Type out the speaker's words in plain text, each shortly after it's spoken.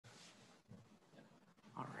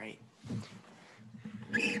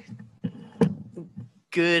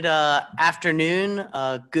Good afternoon,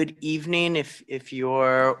 good evening if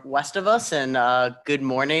you're west of us, and good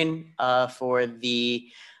morning for the,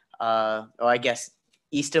 I guess,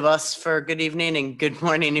 east of us for good evening, and good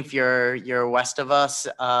morning if you're west of us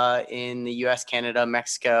in the U.S., Canada,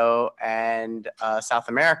 Mexico, and South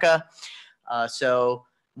America. So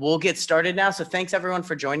we'll get started now. So thanks everyone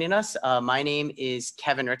for joining us. My name is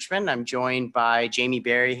Kevin Richmond. I'm joined by Jamie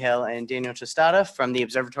Berryhill and Daniel Tostada from the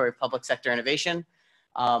Observatory of Public Sector Innovation.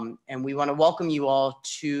 And we want to welcome you all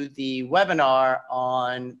to the webinar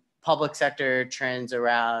on public sector trends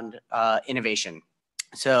around innovation.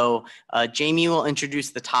 So Jamie will introduce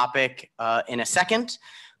the topic in a second,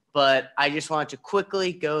 but I just wanted to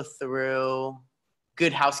quickly go through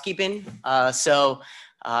good housekeeping. I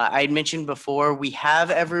had mentioned before, we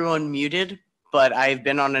have everyone muted, but I've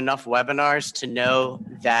been on enough webinars to know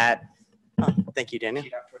that, thank you, Daniel,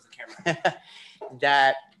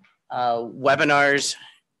 that webinars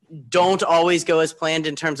don't always go as planned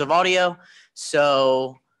in terms of audio.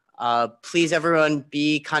 So please, everyone,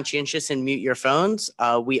 be conscientious and mute your phones.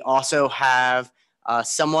 We also have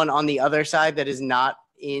someone on the other side that is not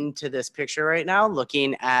into this picture right now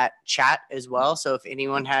looking at chat as well. So if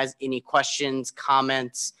anyone has any questions,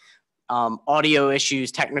 comments, audio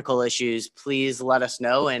issues, technical issues, please let us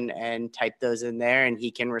know and type those in there, and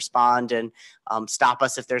he can respond and stop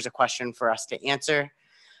us if there's a question for us to answer.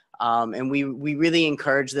 And we really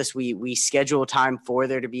encourage this. We schedule time for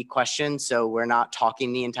there to be questions, so we're not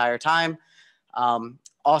talking the entire time.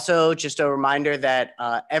 Also, just a reminder that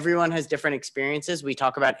everyone has different experiences. We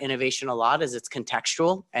talk about innovation a lot as it's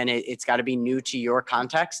contextual, and it's got to be new to your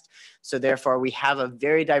context. So therefore, we have a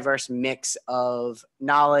very diverse mix of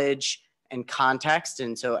knowledge and context,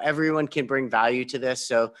 and so everyone can bring value to this.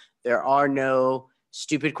 So there are no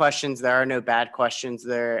stupid questions, there are no bad questions.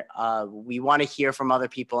 We want to hear from other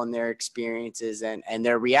people and their experiences and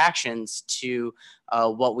their reactions to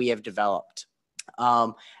what we have developed.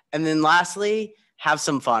 And then lastly, have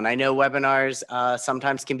some fun. I know webinars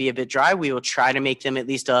sometimes can be a bit dry. We will try to make them at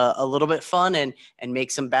least a little bit fun and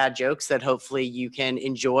make some bad jokes that hopefully you can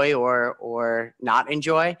enjoy or not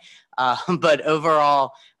enjoy. But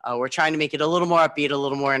overall, we're trying to make it a little more upbeat, a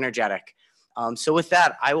little more energetic. So with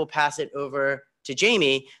that, I will pass it over to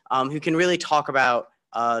Jamie, who can really talk about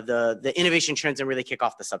the innovation trends and really kick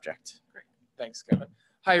off the subject. Great, thanks, Kevin.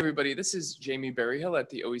 Hi, everybody. This is Jamie Berryhill at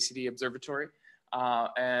the OECD Observatory.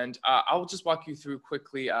 I'll just walk you through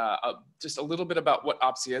quickly just a little bit about what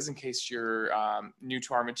OPSI is in case you're new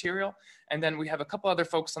to our material. And then we have a couple other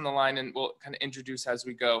folks on the line and we'll kind of introduce as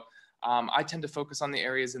we go. I tend to focus on the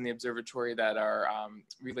areas in the observatory that are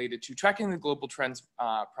related to tracking the global trends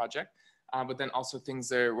project, but then also things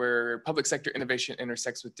there where public sector innovation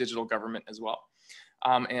intersects with digital government as well.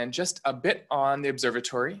 And just a bit on the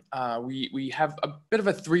observatory, we have a bit of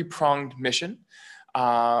a three-pronged mission.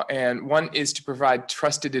 And one is to provide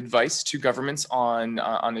trusted advice to governments on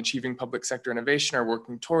achieving public sector innovation or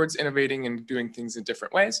working towards innovating and doing things in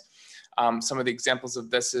different ways. Some of the examples of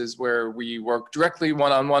this is where we work directly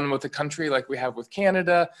one-on-one with a country like we have with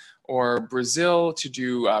Canada or Brazil to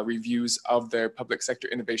do reviews of their public sector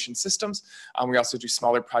innovation systems. We also do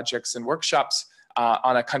smaller projects and workshops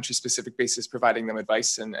on a country-specific basis, providing them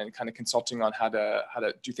advice and kind of consulting on how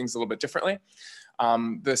to do things a little bit differently.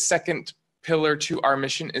 The second pillar to our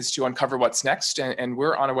mission is to uncover what's next, and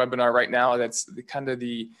we're on a webinar right now that's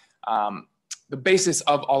the basis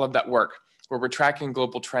of all of that work, where we're tracking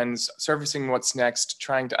global trends, surfacing what's next,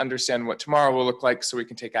 trying to understand what tomorrow will look like so we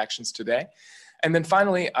can take actions today. And then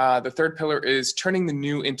finally, the third pillar is turning the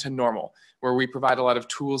new into normal, where we provide a lot of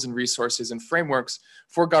tools and resources and frameworks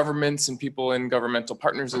for governments and people in governmental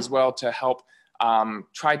partners as well to help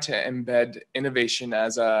try to embed innovation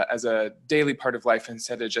as a daily part of life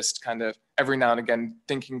instead of just kind of every now and again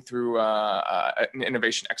thinking through an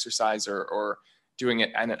innovation exercise or doing it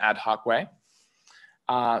in an ad hoc way.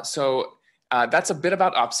 So that's a bit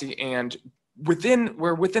about OPSI, and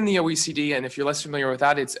we're within the OECD, and if you're less familiar with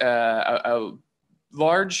that, it's a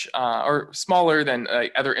large or smaller than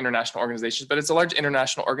other international organizations, but it's a large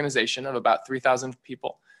international organization of about 3,000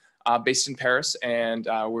 people. Based in Paris, and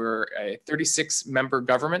we're 36 member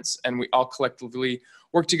governments, and we all collectively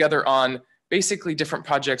work together on basically different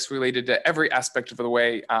projects related to every aspect of the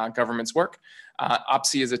way governments work.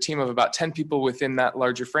 OPSI is a team of about 10 people within that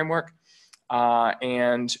larger framework,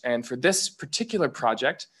 and for this particular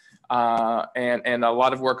project and a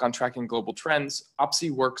lot of work on tracking global trends,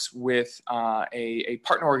 OPSI works with a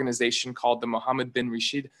partner organization called the Mohammed Bin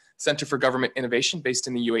Rashid Centre for Government Innovation based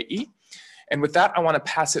in the UAE. And with that, I want to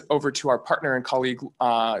pass it over to our partner and colleague,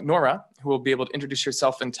 Nora, who will be able to introduce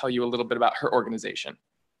herself and tell you a little bit about her organization.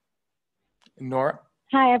 Nora?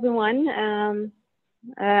 Hi, everyone.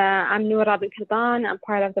 I'm Noura Bin Khaldan. I'm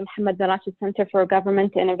part of the Mohammed Bin Rashid Centre for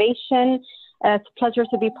Government Innovation. It's a pleasure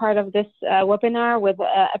to be part of this webinar with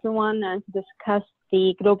everyone and to discuss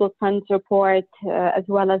the Global Funds report as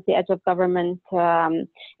well as the Edge of Government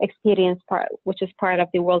experience part, which is part of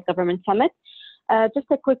the World Government Summit. Just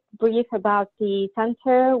a quick brief about the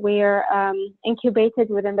center. We're incubated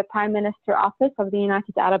within the Prime Minister Office of the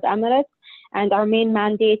United Arab Emirates, and our main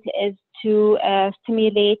mandate is to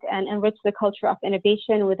stimulate and enrich the culture of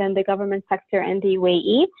innovation within the government sector in the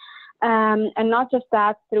UAE. And not just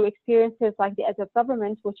that, through experiences like the Edge of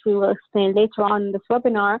Government, which we will explain later on in this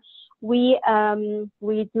webinar, we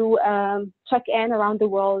do check in around the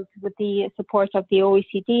world with the support of the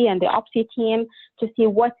OECD and the OPSI team to see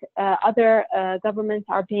what other governments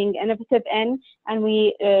are being innovative in, and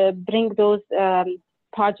we bring those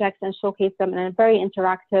projects and showcase them in a very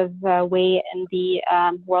interactive way in the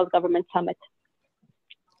World Government Summit.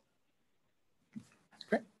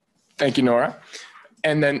 Great. Thank you, Nora.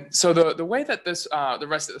 And then, so the way that this, the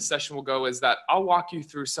rest of the session will go is that I'll walk you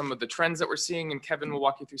through some of the trends that we're seeing, and Kevin will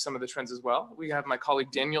walk you through some of the trends as well. We have my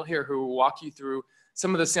colleague Daniel here who will walk you through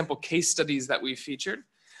some of the sample case studies that we featured.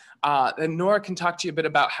 Then Nora can talk to you a bit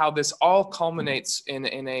about how this all culminates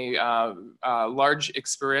in a large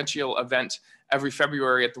experiential event every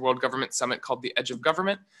February at the World Government Summit called the Edge of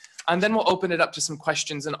Government. And then we'll open it up to some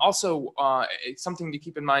questions. And also something to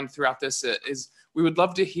keep in mind throughout this is we would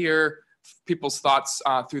love to hear people's thoughts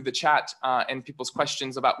through the chat and people's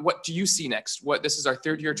questions about what do you see next? This is our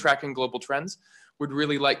third year tracking global trends. Would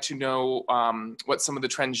really like to know what some of the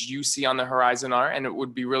trends you see on the horizon are, and it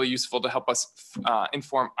would be really useful to help us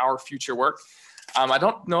inform our future work. I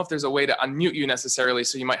don't know if there's a way to unmute you necessarily,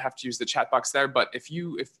 so you might have to use the chat box there. But if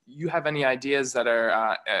you have any ideas that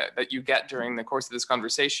are that you get during the course of this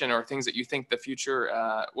conversation, or things that you think the future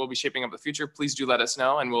will be shaping up the future, please do let us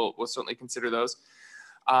know, and we'll certainly consider those.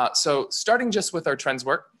 So starting just with our trends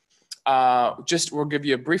work, we'll give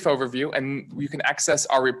you a brief overview, and you can access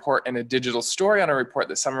our report and a digital story on our report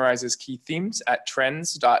that summarizes key themes at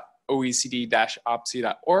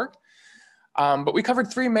trends.oecd-opsi.org. But we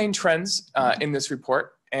covered three main trends in this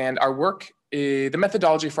report, and our work, the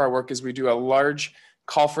methodology for our work is we do a large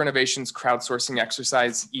call for innovations crowdsourcing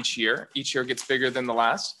exercise each year. Each year gets bigger than the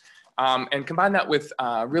last, and combine that with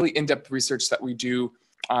really in-depth research that we do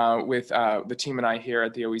with the team and I here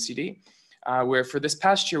at the OECD, where for this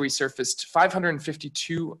past year we surfaced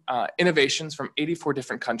 552 innovations from 84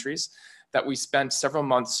 different countries that we spent several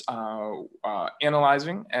months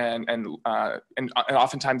analyzing and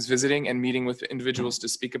oftentimes visiting and meeting with individuals to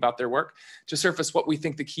speak about their work, to surface what we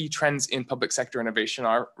think the key trends in public sector innovation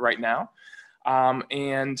are right now.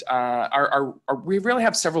 We really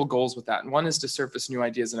have several goals with that. And one is to surface new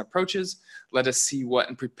ideas and approaches, let us see what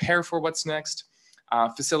and prepare for what's next.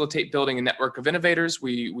 Facilitate building a network of innovators.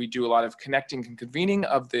 We do a lot of connecting and convening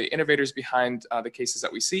of the innovators behind the cases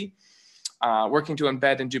that we see, working to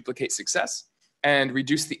embed and duplicate success and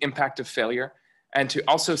reduce the impact of failure, and to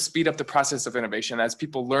also speed up the process of innovation as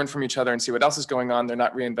people learn from each other and see what else is going on. They're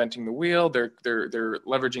not reinventing the wheel, they're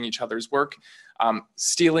leveraging each other's work,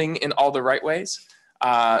 stealing in all the right ways.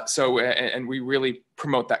 And we really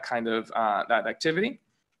promote that kind of that activity.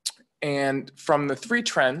 And from the three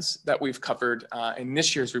trends that we've covered in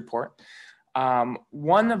this year's report,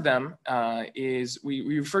 one of them is we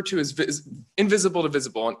refer to as invisible to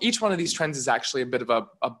visible. And each one of these trends is actually a bit of a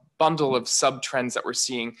bundle of sub-trends that we're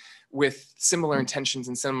seeing with similar intentions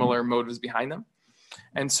and similar motives behind them.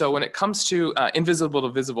 And so when it comes to invisible to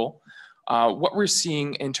visible, what we're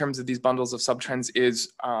seeing in terms of these bundles of sub-trends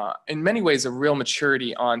is in many ways a real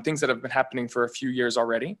maturity on things that have been happening for a few years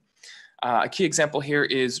already. A key example here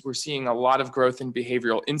is we're seeing a lot of growth in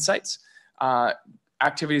behavioral insights,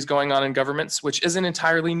 activities going on in governments, which isn't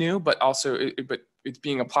entirely new, but it's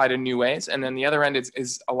being applied in new ways. And then the other end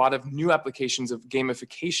is a lot of new applications of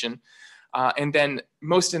gamification. And then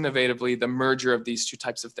most innovatively, the merger of these two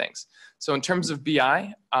types of things. So in terms of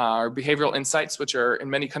BI, or behavioral insights, which are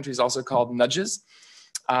in many countries also called nudges,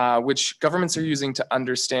 which governments are using to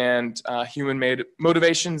understand human-made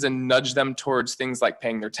motivations and nudge them towards things like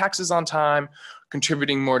paying their taxes on time,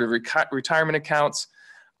 contributing more to retirement accounts.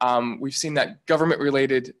 We've seen that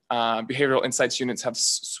government-related behavioral insights units have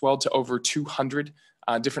swelled to over 200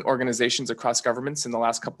 different organizations across governments in the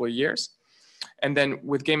last couple of years. And then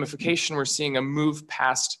with gamification, we're seeing a move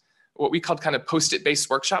past what we called kind of post-it-based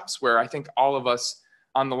workshops, where I think all of us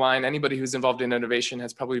on the line, anybody who's involved in innovation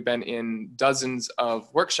has probably been in dozens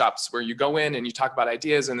of workshops where you go in and you talk about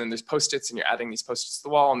ideas, and then there's post-its and you're adding these post-its to the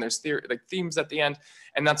wall, and there's themes at the end,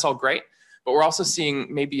 and that's all great. But we're also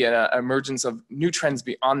seeing maybe an emergence of new trends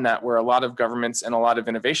beyond that, where a lot of governments and a lot of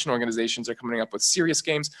innovation organizations are coming up with serious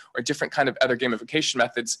games or different kind of other gamification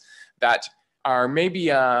methods that are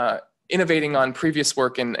maybe innovating on previous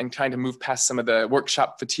work and trying to move past some of the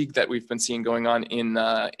workshop fatigue that we've been seeing going on in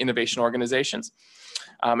innovation organizations.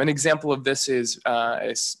 An example of this is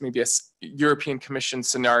maybe a European Commission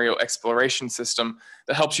scenario exploration system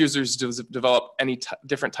that helps users develop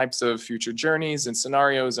different types of future journeys and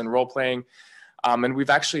scenarios and role-playing. And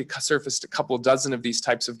we've actually surfaced a couple dozen of these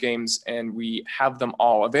types of games, and we have them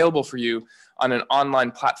all available for you on an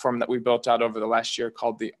online platform that we built out over the last year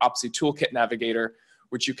called the OPSI Toolkit Navigator,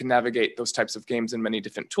 which you can navigate those types of games in many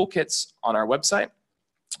different toolkits on our website.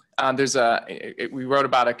 We wrote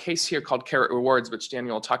about a case here called Carrot Rewards, which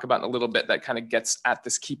Daniel will talk about in a little bit, that kind of gets at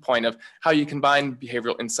this key point of how you combine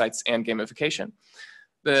behavioral insights and gamification.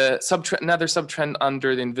 Another subtrend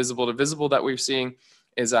under the invisible to visible that we're seeing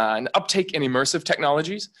is an uptake in immersive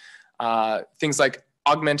technologies. Things like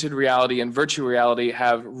augmented reality and virtual reality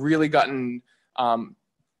have really gotten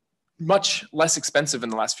much less expensive in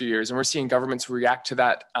the last few years. And we're seeing governments react to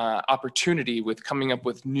that opportunity with coming up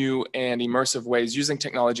with new and immersive ways using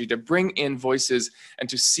technology to bring in voices and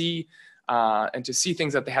to see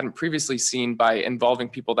things that they hadn't previously seen by involving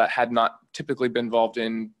people that had not typically been involved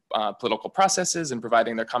in political processes and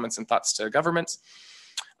providing their comments and thoughts to governments.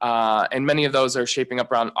 And many of those are shaping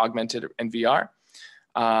up around augmented and VR.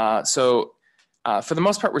 For the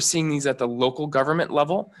most part, we're seeing these at the local government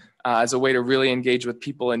level as a way to really engage with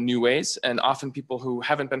people in new ways, and often people who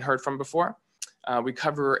haven't been heard from before. We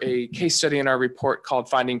cover a case study in our report called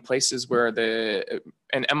Finding Places, where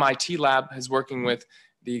an MIT lab is working with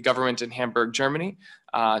the government in Hamburg, Germany,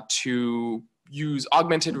 to use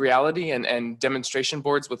augmented reality and demonstration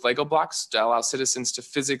boards with Lego blocks to allow citizens to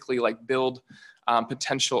physically build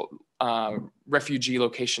potential refugee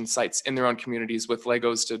location sites in their own communities with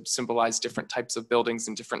Legos to symbolize different types of buildings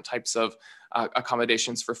and different types of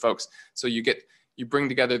accommodations for folks. So you bring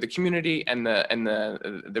together the community and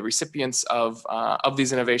the recipients of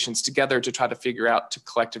these innovations together to try to figure out, to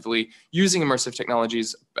collectively, using immersive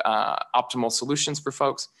technologies, optimal solutions for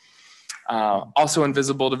folks. Also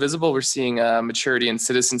invisible to visible, we're seeing maturity in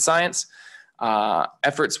citizen science.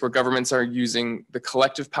 Efforts where governments are using the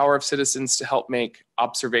collective power of citizens to help make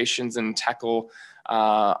observations and tackle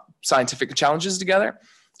scientific challenges together.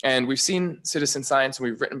 And we've seen citizen science, and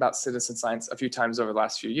we've written about citizen science a few times over the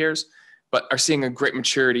last few years, but are seeing a great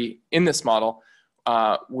maturity in this model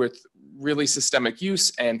with really systemic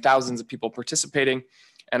use and thousands of people participating.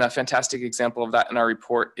 And a fantastic example of that in our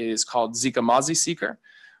report is called Zika Mozzie Seeker,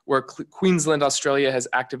 where Queensland, Australia has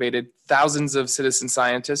activated thousands of citizen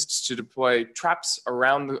scientists to deploy traps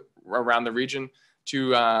around the region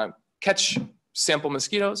to catch sample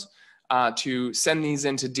mosquitoes, to send these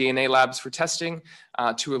into DNA labs for testing,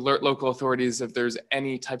 to alert local authorities if there's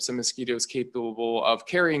any types of mosquitoes capable of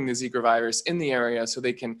carrying the Zika virus in the area, so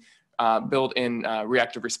they can build in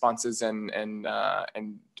reactive responses and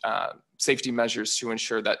safety measures to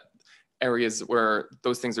ensure that areas where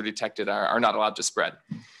those things are detected are not allowed to spread.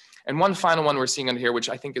 And one final one we're seeing on here, which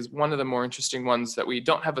I think is one of the more interesting ones that we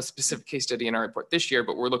don't have a specific case study in our report this year,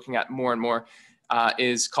 but we're looking at more and more,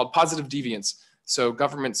 is called positive deviance. So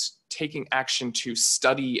governments taking action to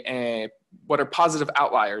study what are positive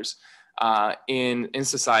outliers in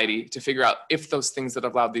society, to figure out if those things that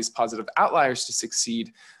have allowed these positive outliers to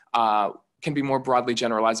succeed can be more broadly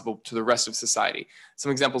generalizable to the rest of society.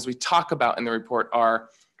 Some examples we talk about in the report are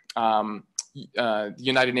the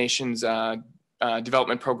United Nations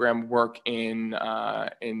development program work in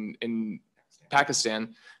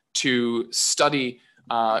Pakistan to study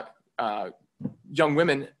young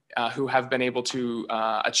women who have been able to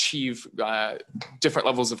achieve different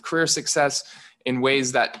levels of career success in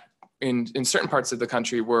ways that in certain parts of the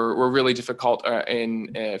country were really difficult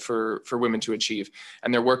for women to achieve.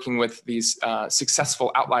 And they're working with these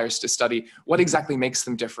successful outliers to study what exactly makes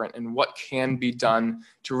them different and what can be done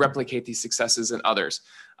to replicate these successes in others.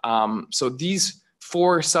 So these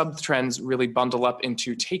 4 sub-trends really bundle up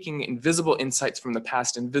into taking invisible insights from the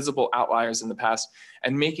past, invisible outliers in the past,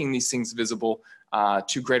 and making these things visible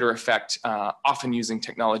to greater effect, often using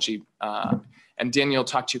technology. And Daniel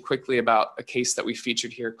talked to you quickly about a case that we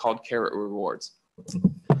featured here called Carrot Rewards.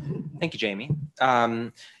 Thank you, Jamie.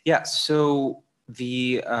 Yeah, so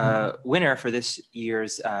the winner for this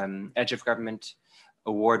year's Edge of Government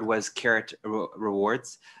Award was Carrot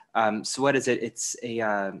Rewards. So what is it? It's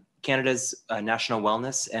Canada's national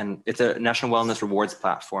wellness, and it's a national wellness rewards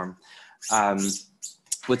platform.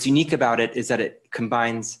 What's unique about it is that it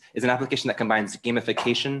is an application that combines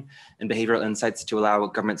gamification and behavioral insights to allow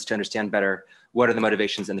governments to understand better what are the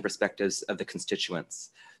motivations and the perspectives of the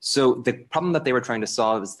constituents. So the problem that they were trying to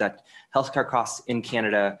solve is that healthcare costs in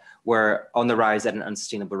Canada were on the rise at an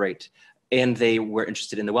unsustainable rate. And they were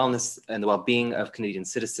interested in the wellness and the well-being of Canadian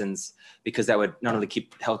citizens, because that would not only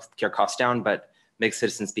keep healthcare costs down, but make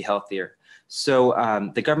citizens be healthier. So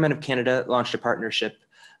the government of Canada launched a partnership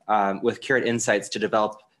with Carrot Insights to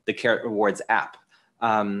develop the Carrot Rewards app.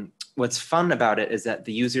 What's fun about it is that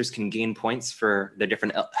the users can gain points for the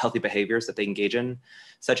different healthy behaviors that they engage in,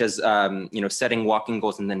 such as setting walking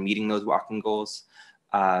goals and then meeting those walking goals.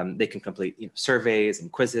 They can complete surveys and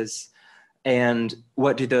quizzes. And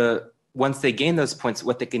once they gain those points,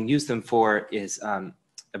 what they can use them for is a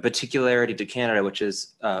particularity to Canada, which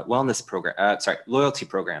is loyalty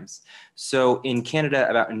programs. So in Canada,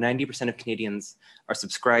 about 90% of Canadians are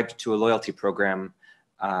subscribed to a loyalty program.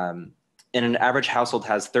 And an average household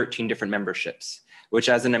has 13 different memberships, which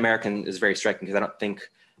as an American is very striking, because I don't think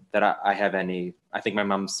that I have any. I think my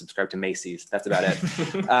mom's subscribed to Macy's. That's about it.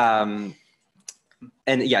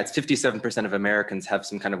 And yeah, it's 57% of Americans have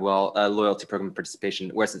some kind of loyalty program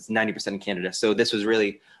participation, whereas it's 90% in Canada. So this was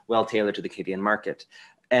really well tailored to the Canadian market.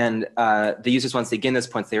 And the users, once they gain those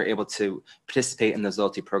points, they are able to participate in those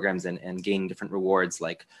loyalty programs and gain different rewards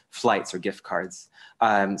like flights or gift cards.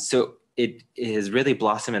 So it has really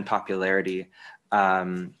blossomed in popularity.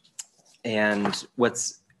 And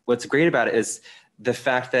what's great about it is the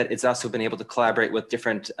fact that it's also been able to collaborate with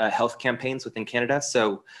different health campaigns within Canada.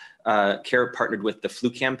 So Carrot partnered with the flu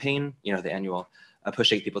campaign, the annual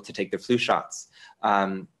pushing people to take their flu shots.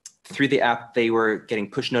 Through the app, they were getting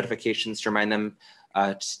push notifications to remind them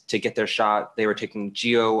to get their shot. They were taking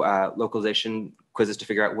geo-localization quizzes to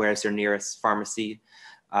figure out where is their nearest pharmacy.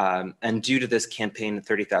 And due to this campaign,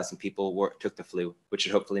 30,000 people took the flu, which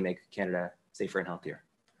should hopefully make Canada safer and healthier.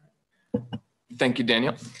 Thank you,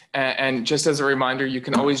 Daniel. And just as a reminder, you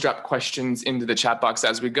can always drop questions into the chat box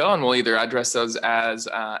as we go, and we'll either address those as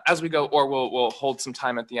we go, or we'll hold some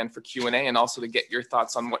time at the end for Q&A and also to get your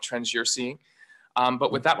thoughts on what trends you're seeing.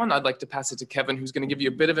 But with that one, I'd like to pass it to Kevin, who's going to give you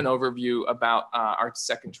a bit of an overview about our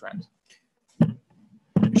second trend.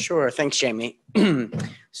 Sure, thanks, Jamie.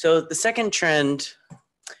 So the second trend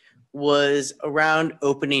was around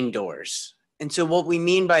opening doors. And so what we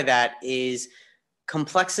mean by that is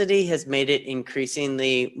complexity has made it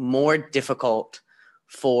increasingly more difficult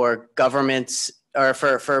for governments or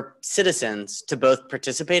for citizens to both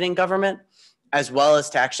participate in government as well as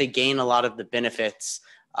to actually gain a lot of the benefits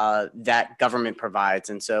that government provides.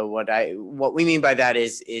 And so what we mean by that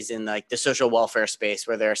is in like the social welfare space,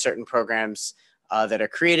 where there are certain programs that are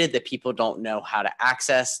created that people don't know how to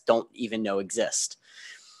access, don't even know exist.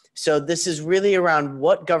 So this is really around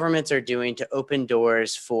what governments are doing to open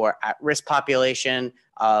doors for at-risk population,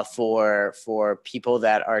 for people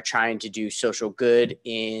that are trying to do social good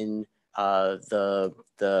in the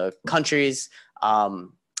countries,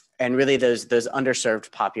 and really those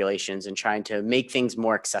underserved populations, and trying to make things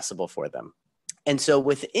more accessible for them. And so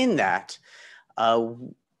within that,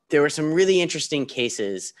 there were some really interesting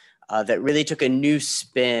cases that really took a new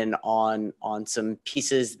spin on some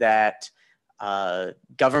pieces that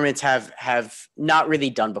governments have not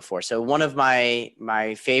really done before. So one of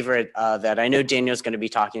my favorite that I know Daniel's going to be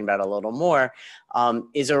talking about a little more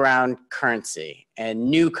is around currency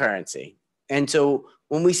and new currency. And so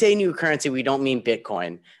when we say new currency, we don't mean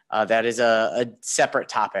Bitcoin. That is a separate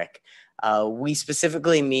topic. We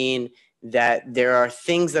specifically mean that there are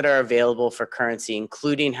things that are available for currency,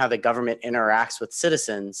 including how the government interacts with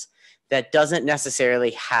citizens, that doesn't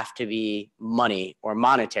necessarily have to be money or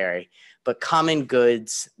monetary, but common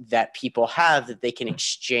goods that people have that they can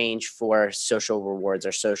exchange for social rewards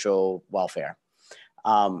or social welfare.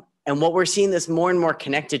 And what we're seeing this more and more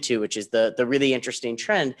connected to, which is the really interesting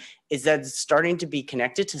trend, is that it's starting to be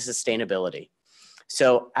connected to sustainability.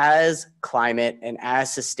 So as climate and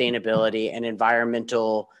as sustainability and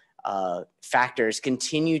environmental factors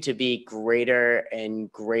continue to be greater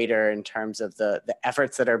and greater in terms of the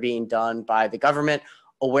efforts that are being done by the government,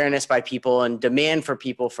 awareness by people, and demand for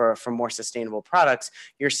people for more sustainable products,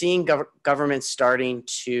 you're seeing governments starting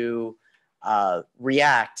to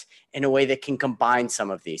react in a way that can combine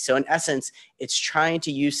some of these. So in essence, it's trying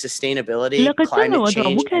to use sustainability, climate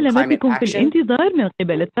change, and climate action.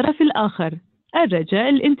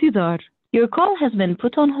 Your call has been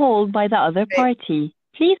put on hold by the other party.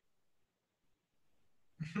 Please.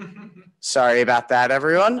 Sorry about that,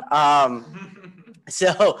 everyone.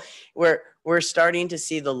 So we're starting to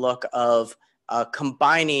see the look of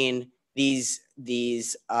combining these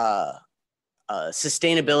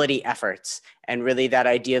sustainability efforts, and really that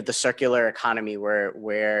idea of the circular economy,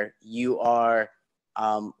 where you are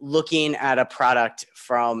looking at a product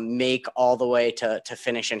from make all the way to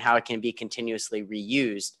finish and how it can be continuously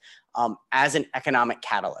reused as an economic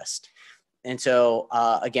catalyst. And so,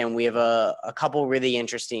 again, we have a couple really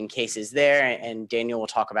interesting cases there, and Daniel will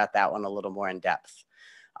talk about that one a little more in depth.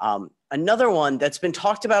 Another one that's been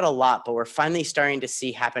talked about a lot, but we're finally starting to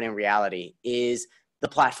see happen in reality is the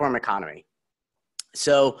platform economy.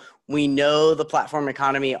 So we know the platform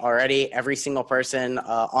economy already. Every single person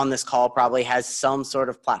on this call probably has some sort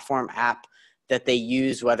of platform app that they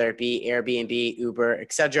use, whether it be Airbnb, Uber,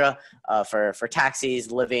 etc., for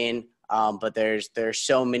taxis, living. But there's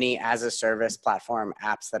so many as a service platform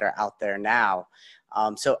apps that are out there now.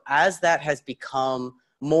 So as that has become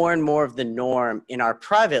more and more of the norm in our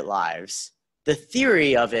private lives, the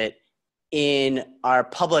theory of it in our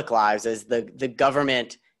public lives as the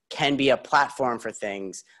government can be a platform for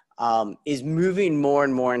things is moving more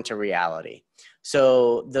and more into reality.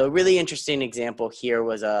 So the really interesting example here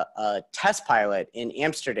was a test pilot in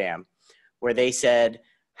Amsterdam where they said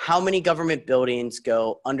how many government buildings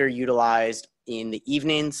go underutilized in the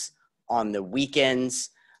evenings, on the weekends.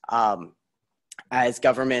 As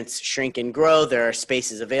governments shrink and grow, there are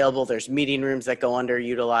spaces available. There's meeting rooms that go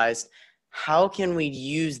underutilized. How can we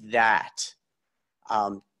use that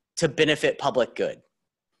to benefit public good?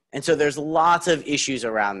 And so there's lots of issues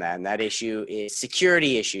around that. And that issue is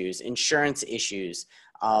security issues, insurance issues.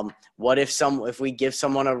 What if we give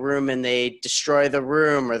someone a room and they destroy the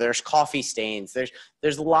room, or there's coffee stains?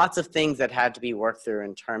 There's lots of things that had to be worked through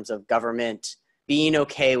in terms of government being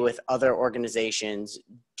okay with other organizations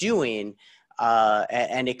doing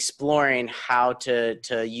and exploring how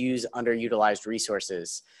to use underutilized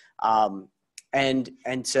resources.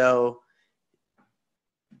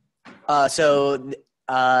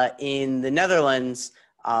 In the Netherlands,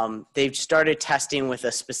 they've started testing with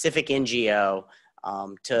a specific NGO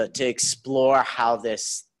to explore how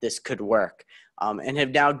this could work, and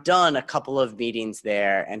have now done a couple of meetings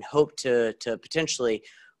there and hope to potentially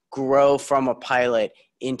grow from a pilot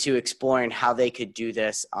into exploring how they could do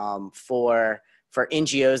this for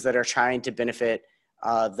NGOs that are trying to benefit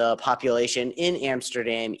the population in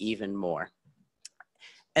Amsterdam even more.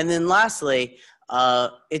 And then lastly,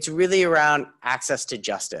 it's really around access to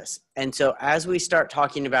justice. And so as we start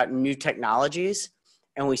talking about new technologies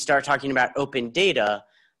and we start talking about open data,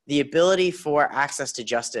 the ability for access to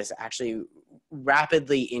justice actually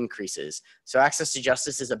rapidly increases. So access to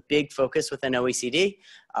justice is a big focus within OECD.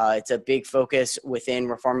 It's a big focus within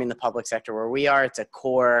reforming the public sector where we are. It's a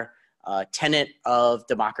core tenet of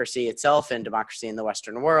democracy itself and democracy in the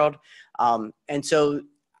Western world. And so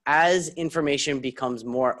as information becomes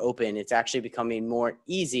more open, it's actually becoming more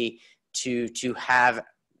easy to have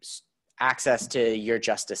access to your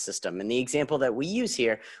justice system. And the example that we use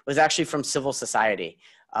here was actually from civil society,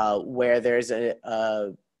 where there's a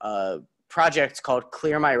project called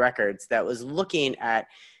Clear My Records that was looking at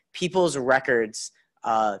people's records,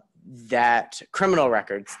 criminal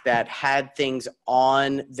records that had things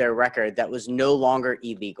on their record that was no longer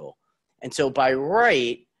illegal. And so by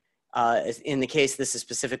right, in the case, this is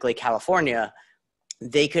specifically California,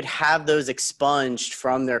 they could have those expunged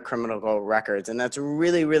from their criminal records. And that's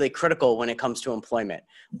really, really critical when it comes to employment,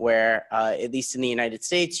 where at least in the United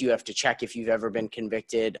States, you have to check if you've ever been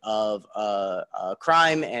convicted of a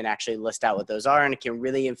crime and actually list out what those are. And it can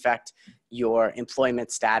really affect your employment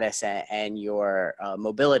status and your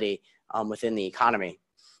mobility within the economy.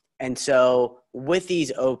 And so with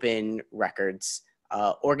these open records,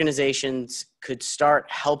 organizations could start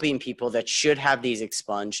helping people that should have these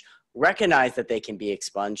expunged recognize that they can be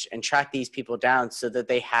expunged and track these people down so that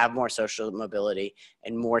they have more social mobility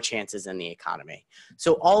and more chances in the economy.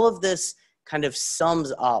 So all of this kind of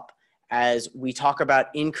sums up as we talk about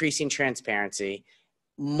increasing transparency,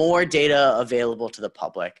 more data available to the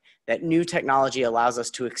public, that new technology allows us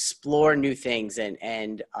to explore new things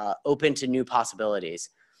and open to new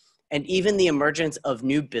possibilities. And even the emergence of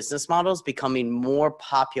new business models becoming more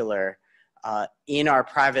popular in our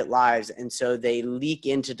private lives, and so they leak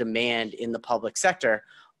into demand in the public sector.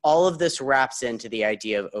 All of this wraps into the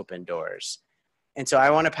idea of open doors. And so I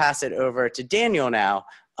want to pass it over to Daniel now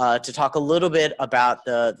to talk a little bit about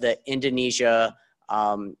the Indonesia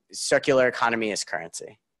circular economy as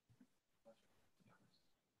currency.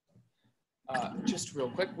 Just real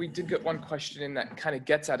quick, we did get one question in that kind of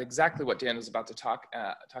gets at exactly what Dan was about to talk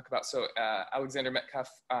about. So Alexander Metcalf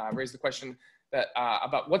raised the question that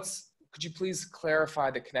about could you please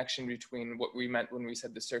clarify the connection between what we meant when we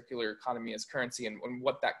said the circular economy as currency and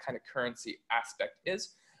what that kind of currency aspect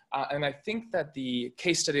is? And I think that the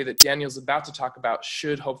case study that Daniel's about to talk about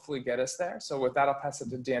should hopefully get us there. So with that, I'll pass it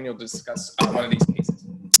to Daniel to discuss one of these cases.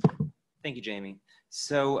 Thank you, Jamie.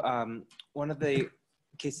 So one of the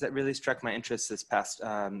cases that really struck my interest this past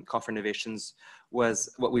call for innovations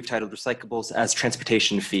was what we've titled Recyclables as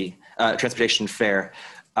Transportation Fare.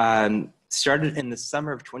 Started in the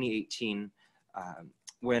summer of 2018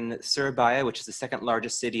 when Surabaya, which is the second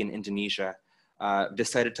largest city in Indonesia,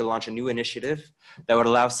 decided to launch a new initiative that would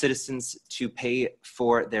allow citizens to pay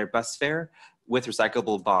for their bus fare with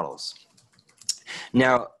recyclable bottles.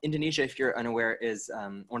 Now, Indonesia, if you're unaware, is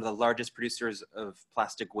one of the largest producers of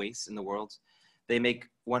plastic waste in the world. They make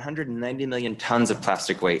 190 million tons of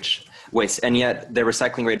plastic waste, and yet their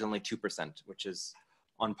recycling rate is only 2%, which is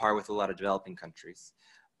on par with a lot of developing countries.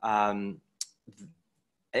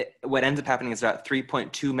 What ends up happening is about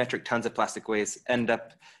 3.2 metric tons of plastic waste end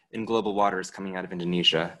up in global waters coming out of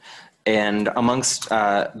Indonesia. And amongst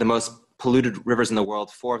the most polluted rivers in the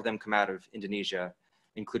world, 4 of them come out of Indonesia,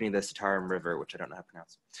 including the Citarum River, which I don't know how to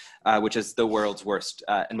pronounce, which is the world's worst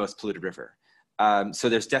and most polluted river. So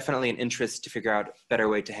there's definitely an interest to figure out a better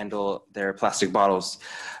way to handle their plastic bottles.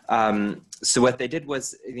 So what they did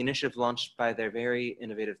was the initiative launched by their very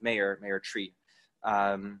innovative mayor, Mayor Tree.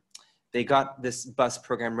 They got this bus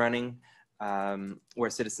program running where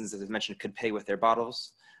citizens, as I mentioned, could pay with their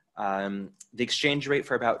bottles. The exchange rate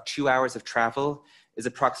for about 2 hours of travel is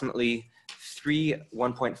approximately 3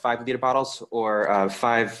 1.5 liter bottles or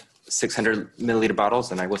 5 600 milliliter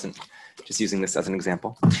bottles, and I wasn't just using this as an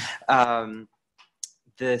example.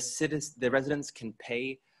 The residents can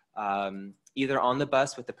pay either on the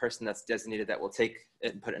bus with the person that's designated that will take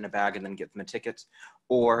it and put it in a bag and then give them a ticket,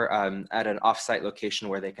 or at an off-site location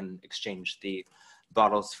where they can exchange the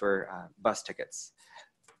bottles for bus tickets.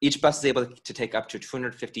 Each bus is able to take up to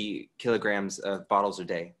 250 kilograms of bottles a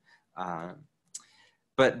day.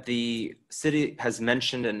 But the city has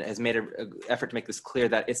mentioned and has made an effort to make this clear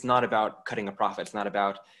that it's not about cutting a profit. It's not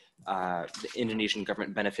about the Indonesian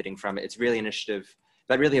government benefiting from it. It's really an initiative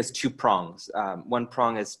that really has 2 prongs. One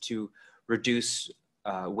prong is to reduce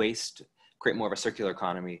waste, create more of a circular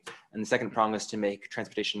economy. And the second prong is to make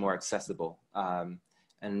transportation more accessible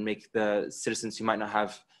and make the citizens who might not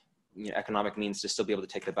have economic means to still be able to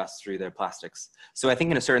take the bus through their plastics. So I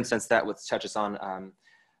think in a certain sense that would touch us on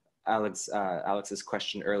Alex's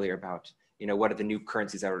question earlier about, what are the new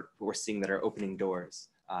currencies that we're seeing that are opening doors,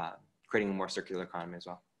 creating a more circular economy as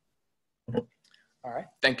well. All right,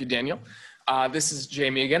 thank you, Daniel. This is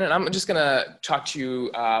Jamie again, and I'm just gonna talk to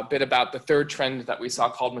you a bit about the third trend that we saw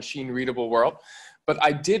called machine readable world. But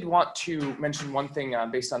I did want to mention one thing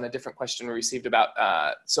based on a different question we received about,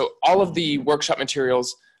 so all of the workshop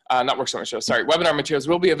materials, webinar materials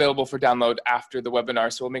will be available for download after the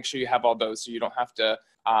webinar. So we'll make sure you have all those so you don't have to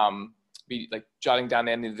be jotting down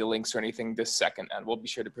any of the links or anything this second, and we'll be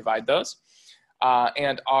sure to provide those.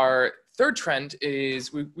 And our third trend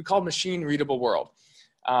is we call machine readable world.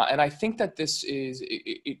 And I think that this is,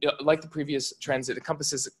 like the previous trends, it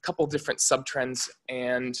encompasses a couple different sub-trends.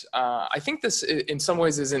 And I think this, in some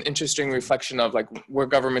ways, is an interesting reflection of where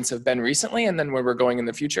governments have been recently and then where we're going in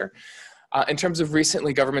the future. In terms of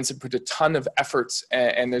recently, governments have put a ton of efforts,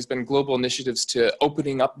 and there's been global initiatives to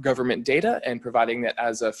opening up government data and providing it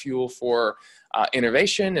as a fuel for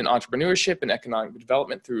innovation and entrepreneurship and economic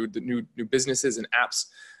development through the new businesses and apps.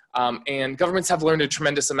 And governments have learned a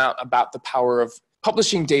tremendous amount about the power of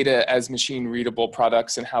publishing data as machine readable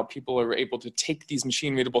products and how people are able to take these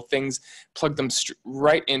machine readable things, plug them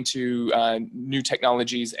right into new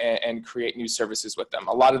technologies and create new services with them.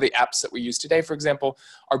 A lot of the apps that we use today, for example,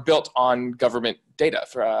 are built on government data.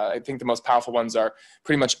 I think the most powerful ones are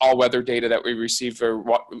pretty much all weather data that we receive or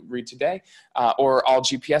read today, or all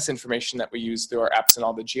GPS information that we use through our apps, and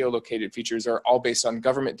all the geolocated features are all based on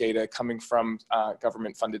government data coming from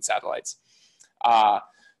government funded satellites.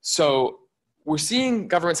 So we're seeing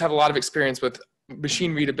governments have a lot of experience with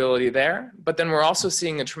machine readability there, but then we're also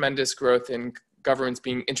seeing a tremendous growth in governments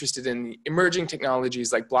being interested in emerging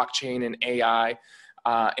technologies like blockchain and AI,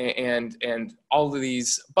 and all of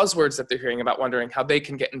these buzzwords that they're hearing about, wondering how they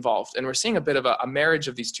can get involved. And we're seeing a bit of a marriage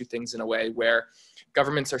of these two things in a way where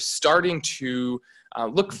governments are starting to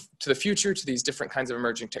look to the future, to these different kinds of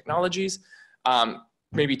emerging technologies,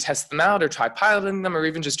 maybe test them out or try piloting them, or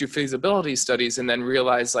even just do feasibility studies and then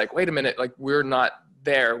realize wait a minute, we're not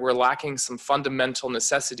there. We're lacking some fundamental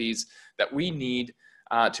necessities that we need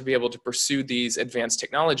to be able to pursue these advanced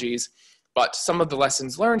technologies. But some of the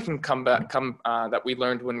lessons learned can come that we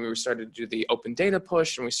learned when we started to do the open data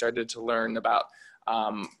push, and we started to learn about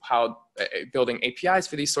how building APIs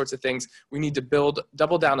for these sorts of things. We need to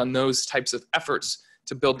double down on those types of efforts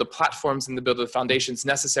to build the platforms and to build the foundations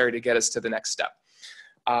necessary to get us to the next step.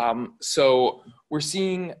 So we're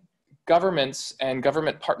seeing governments and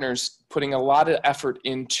government partners putting a lot of effort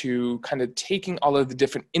into kind of taking all of the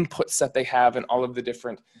different inputs that they have and all of the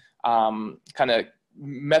different kind of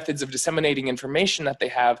methods of disseminating information that they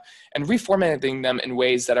have and reformatting them in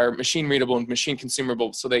ways that are machine readable and machine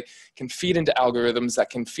consumable, so they can feed into algorithms that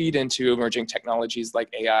can feed into emerging technologies like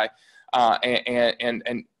AI,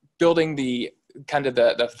 and building the kind of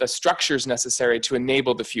the structures necessary to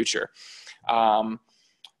enable the future.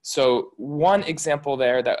 So one example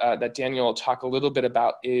there that Daniel will talk a little bit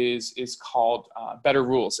about is called Better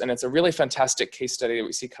Rules. And it's a really fantastic case study that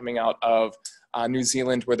we see coming out of New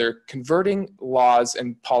Zealand, where they're converting laws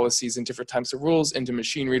and policies and different types of rules into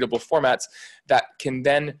machine readable formats that can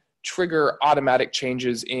then trigger automatic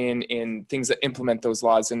changes in things that implement those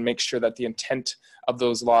laws and make sure that the intent of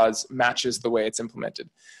those laws matches the way it's implemented.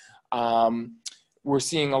 We're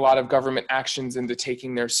seeing a lot of government actions into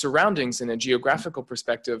taking their surroundings in a geographical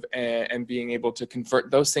perspective and being able to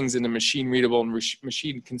convert those things into machine readable and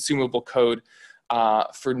machine consumable code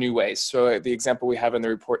for new ways. So the example we have in the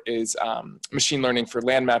report is machine learning for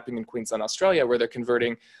land mapping in Queensland, Australia, where they're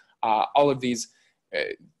converting all of these,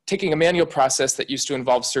 taking a manual process that used to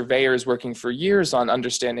involve surveyors working for years on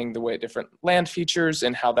understanding the way different land features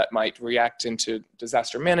and how that might react into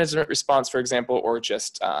disaster management response, for example, or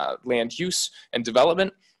just land use and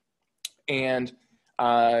development, and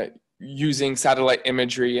using satellite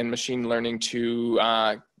imagery and machine learning to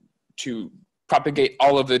propagate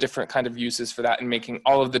all of the different kind of uses for that and making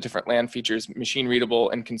all of the different land features machine readable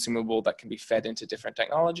and consumable that can be fed into different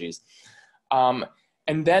technologies.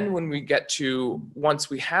 And then when we get to, once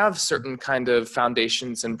we have certain kind of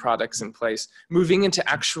foundations and products in place, moving into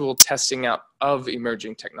actual testing out of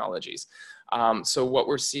emerging technologies. So what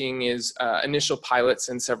we're seeing is initial pilots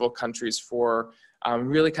in several countries for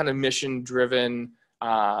really kind of mission-driven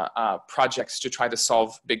projects to try to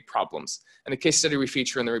solve big problems. And the case study we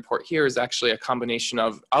feature in the report here is actually a combination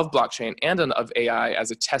of blockchain and of AI as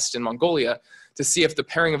a test in Mongolia to see if the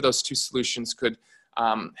pairing of those two solutions could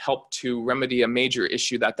help to remedy a major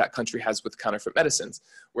issue that that country has with counterfeit medicines,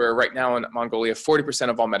 where right now in Mongolia, 40%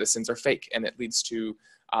 of all medicines are fake, and it leads to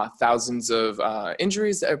thousands of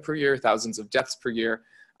injuries per year, thousands of deaths per year.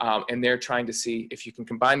 And they're trying to see if you can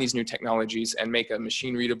combine these new technologies and make a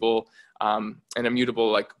machine readable and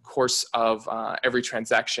immutable like course of every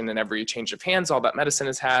transaction and every change of hands all that medicine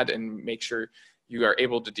has had, and make sure you are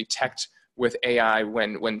able to detect with AI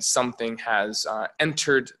when something has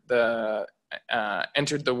entered the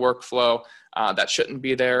workflow that shouldn't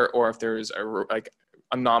be there, or if there's like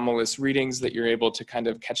anomalous readings, that you're able to kind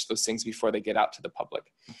of catch those things before they get out to the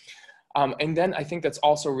public. And then I think that's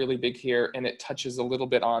also really big here, and it touches a little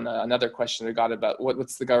bit on another question we got about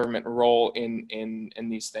what's the government role in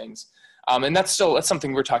these things. And that's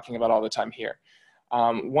something we're talking about all the time here.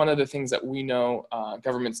 One of the things that we know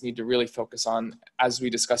governments need to really focus on, as we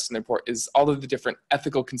discussed in the report, is all of the different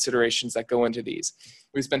ethical considerations that go into these.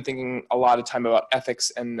 We've been thinking a lot of time about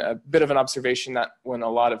ethics, and a bit of an observation that when a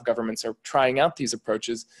lot of governments are trying out these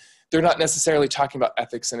approaches, they're not necessarily talking about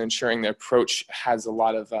ethics and ensuring their approach has a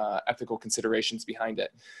lot of ethical considerations behind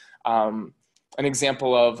it. An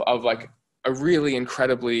example of like a really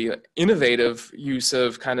incredibly innovative use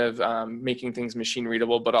of kind of making things machine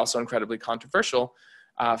readable, but also incredibly controversial,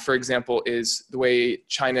 for example, is the way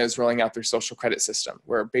China is rolling out their social credit system,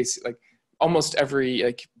 where basically like almost every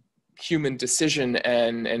like human decision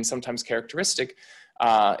and sometimes characteristic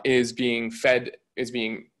is being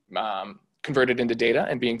converted into data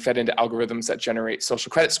and being fed into algorithms that generate social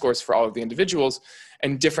credit scores for all of the individuals,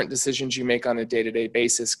 and different decisions you make on a day-to-day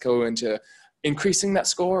basis go into increasing that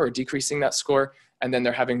score or decreasing that score, and then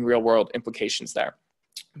they're having real world implications there.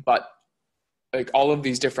 But like all of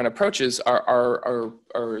these different approaches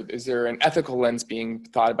is there an ethical lens being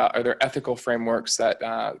thought about? Are there ethical frameworks that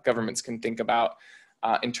governments can think about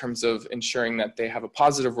in terms of ensuring that they have a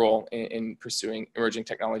positive role in pursuing emerging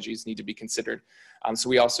technologies need to be considered? So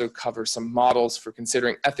we also cover some models for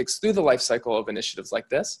considering ethics through the life cycle of initiatives like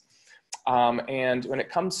this. And when it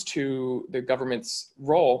comes to the government's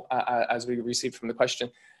role, as we received from the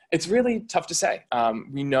question, it's really tough to say.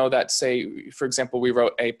 We know that, say, for example, we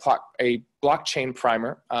wrote a blockchain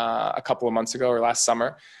primer a couple of months ago or last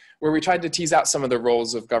summer, where we tried to tease out some of the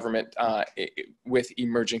roles of government with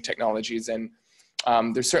emerging technologies. And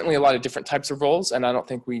there's certainly a lot of different types of roles, and I don't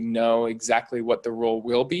think we know exactly what the role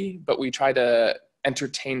will be, but we try to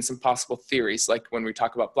entertain some possible theories. Like when we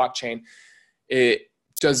talk about blockchain,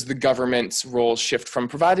 does the government's role shift from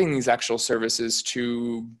providing these actual services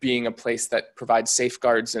to being a place that provides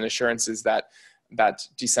safeguards and assurances that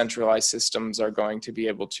decentralized systems are going to be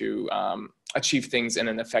able to achieve things in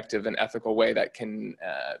an effective and ethical way that can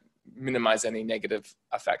minimize any negative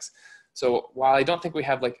effects. So while I don't think we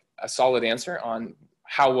have like a solid answer on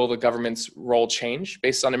how will the government's role change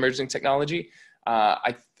based on emerging technology,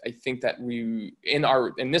 I think that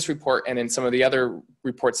in this report and in some of the other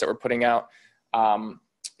reports that we're putting out,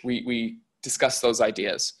 we discuss those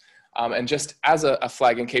ideas. And just as a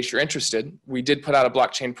flag, in case you're interested, we did put out a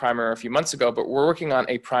blockchain primer a few months ago, but we're working on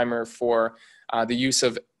a primer for the use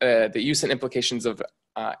and implications of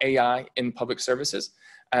AI in public services.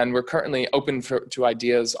 And we're currently open to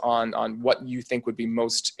ideas on what you think would be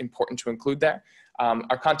most important to include there.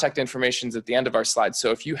 Our contact information is at the end of our slides.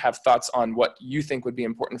 So if you have thoughts on what you think would be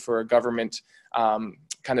important for a government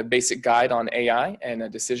kind of basic guide on AI and a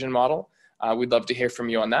decision model, we'd love to hear from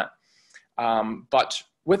you on that. But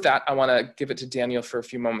with that, I want to give it to Daniel for a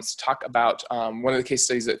few moments to talk about one of the case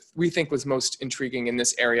studies that we think was most intriguing in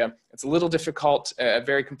this area. It's a little difficult,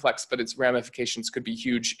 very complex, but its ramifications could be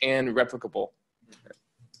huge and replicable.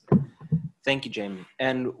 Thank you, Jamie.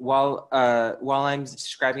 And while I'm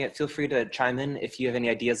describing it, feel free to chime in if you have any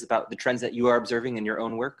ideas about the trends that you are observing in your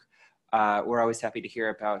own work. We're always happy to hear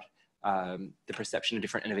about the perception of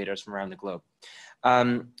different innovators from around the globe.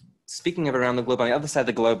 Speaking of around the globe, on the other side of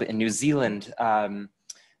the globe in New Zealand,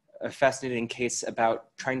 a fascinating case about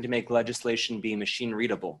trying to make legislation be machine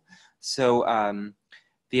readable. So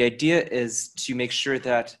the idea is to make sure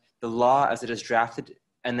that the law as it is drafted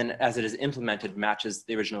and then as it is implemented matches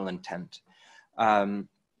the original intent. And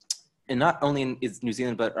not only in New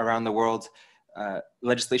Zealand, but around the world,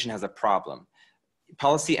 legislation has a problem.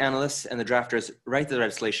 Policy analysts and the drafters write the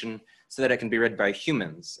legislation so that it can be read by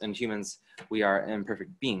humans, and humans, we are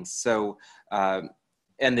imperfect beings. So,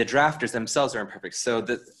 and the drafters themselves are imperfect. So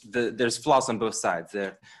there's flaws on both sides.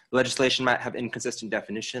 The legislation might have inconsistent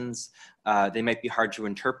definitions. They might be hard to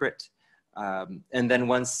interpret. And then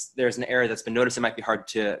once there's an error that's been noticed, it might be hard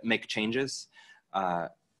to make changes.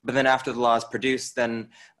 But then after the law is produced, then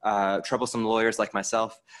troublesome lawyers like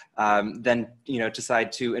myself then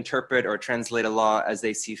decide to interpret or translate a law as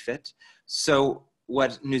they see fit. So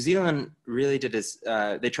what New Zealand really did is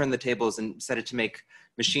they turned the tables and decided to make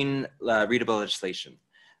machine readable legislation.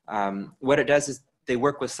 What it does is they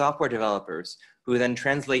work with software developers who then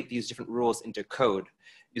translate these different rules into code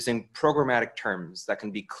using programmatic terms that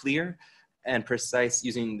can be clear and precise,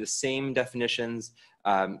 using the same definitions,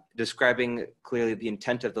 describing clearly the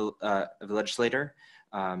intent of the legislator,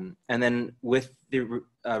 and then with the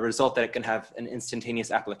result that it can have an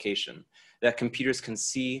instantaneous application, that computers can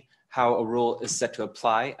see how a rule is set to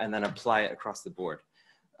apply and then apply it across the board.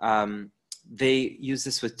 They used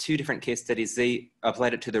this with two different case studies. They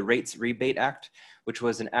applied it to the Rates Rebate Act, which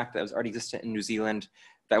was an act that was already existent in New Zealand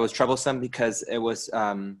that was troublesome because it was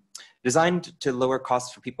designed to lower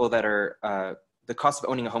costs for people that are, the cost of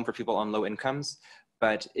owning a home for people on low incomes,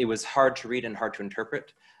 but it was hard to read and hard to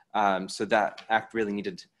interpret. So that act really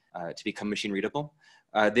needed to become machine readable.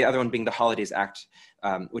 The other one being the Holidays Act,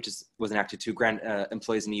 which was enacted to grant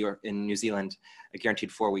employees in New Zealand a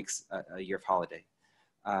guaranteed 4 weeks a year of holiday.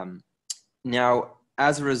 Now,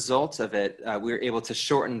 as a result of it, we were able to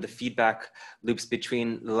shorten the feedback loops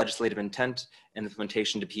between the legislative intent and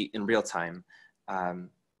implementation to be in real time.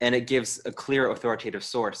 And it gives a clear authoritative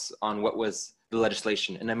source on what was the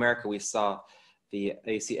legislation. In America, we saw the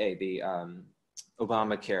ACA, the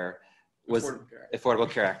Obamacare, Affordable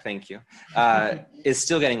Care Act, thank you, is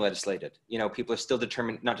still getting legislated. People are still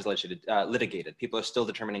determining, not just legislated, litigated. People are still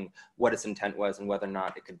determining what its intent was and whether or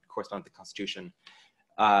not it could correspond with the Constitution.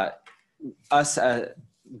 Us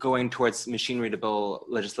going towards machine readable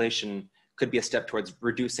legislation could be a step towards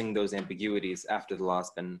reducing those ambiguities after the law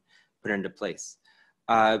has been put into place.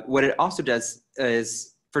 What it also does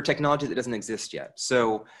is for technology that doesn't exist yet.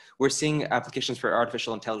 So we're seeing applications for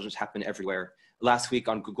artificial intelligence happen everywhere. Last week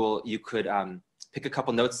on Google, you could pick a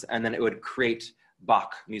couple notes and then it would create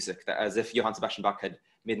Bach music, as if Johann Sebastian Bach had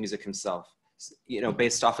made music himself,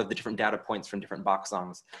 based off of the different data points from different Bach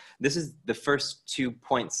songs. This is the first 2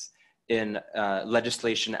 points in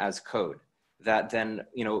legislation as code that then,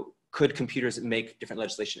 could computers make different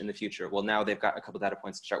legislation in the future? Well, now they've got a couple data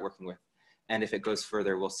points to start working with. And if it goes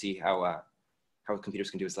further, we'll see how computers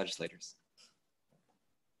can do as legislators.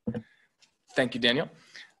 Thank you, Daniel.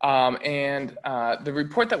 The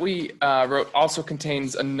report that we wrote also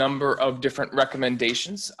contains a number of different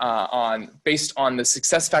recommendations based on the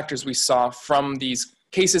success factors we saw from these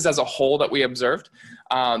cases as a whole that we observed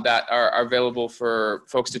that are available for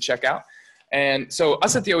folks to check out. And so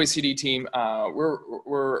us at the OECD team,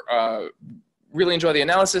 we're really enjoy the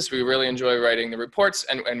analysis. We really enjoy writing the reports,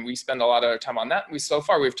 and we spend a lot of time on that. So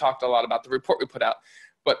far, we've talked a lot about the report we put out.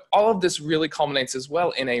 But all of this really culminates as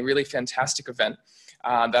well in a really fantastic event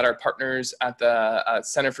that our partners at the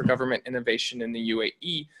Center for Government Innovation in the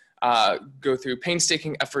UAE go through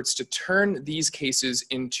painstaking efforts to turn these cases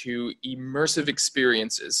into immersive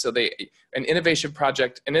experiences. So an innovation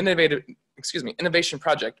project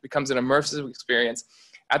becomes an immersive experience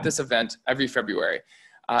at this event every February.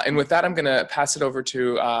 And with that, I'm going to pass it over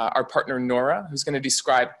to our partner, Nora, who's going to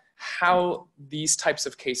describe how these types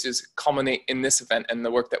of cases culminate in this event and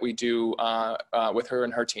the work that we do with her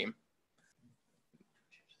and her team.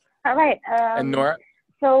 All right. And Nora,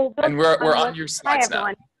 so and we're on your slides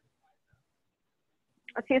now.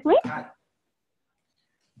 Excuse me?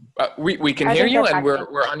 We can hear you, and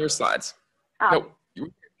we're on your slides. Oh. No.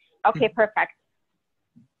 Okay, perfect.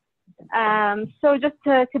 So just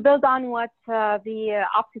to build on what the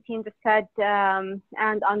OPSI team just said, and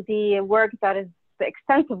on the work the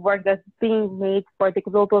extensive work that's being made for the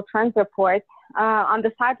Global Trends Report, on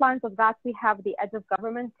the sidelines of that, we have the Edge of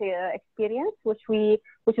Government experience, which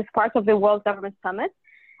is part of the World Government Summit.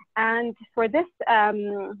 And for this,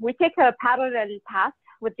 we take a parallel path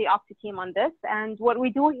with the OPSI team on this. And what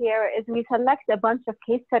we do here is we select a bunch of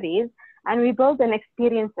case studies and we build an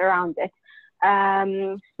experience around it.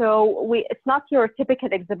 So it's not your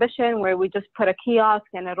typical exhibition where we just put a kiosk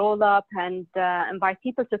and a roll up and invite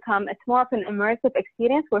people to come. It's more of an immersive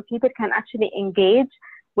experience where people can actually engage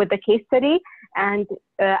with the case study and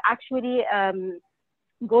actually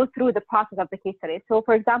go through the process of the case study. So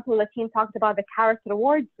for example, the team talked about the Carrot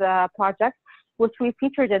Rewards project, which we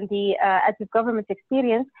featured in the Edge of Government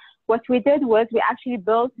experience. What we did was we actually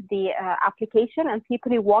built the application, and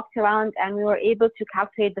people walked around, and we were able to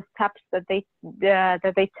calculate the steps that they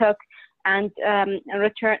took, and in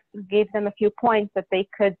return gave them a few points that they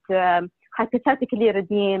could hypothetically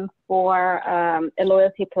redeem for a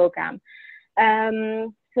loyalty program.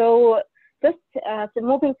 So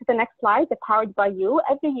moving to the next slide, the Powered by You.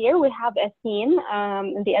 Every year we have a theme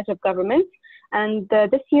in the Edge of Government, and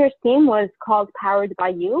this year's theme was called Powered by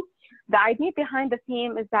You. The idea behind the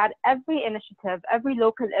theme is that every initiative, every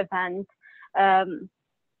local event,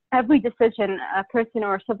 every decision a person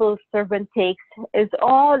or a civil servant takes is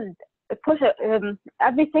all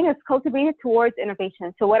everything is cultivated towards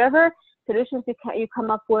innovation. So whatever solutions you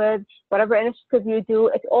come up with, whatever initiative you do,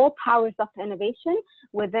 it all powers up innovation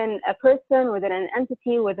within a person, within an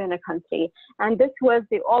entity, within a country. And this was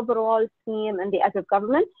the overall theme in the Edge of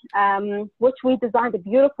Government, which we designed a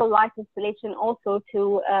beautiful light installation also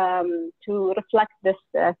to reflect this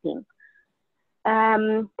theme.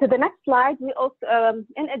 To the next slide, we also,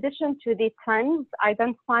 in addition to the trends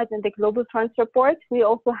identified in the Global Trends Report, we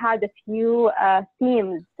also had a few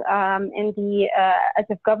themes in the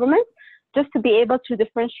Edge of Government, just to be able to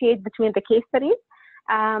differentiate between the case studies.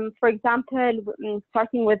 For example,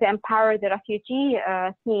 starting with the Empower the Refugee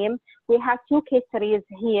theme, we have two case studies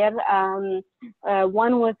here.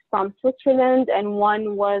 One was from Switzerland and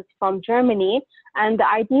one was from Germany. And the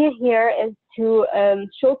idea here is to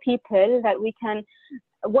show people that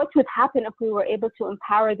what would happen if we were able to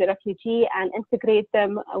empower the refugee and integrate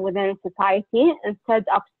them within society instead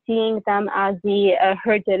of seeing them as the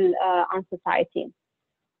hurdle on society.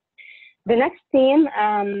 The next theme,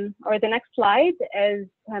 or the next slide, is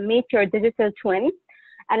Make Your Digital Twin.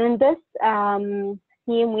 And in this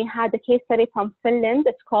theme, we had a case study from Finland.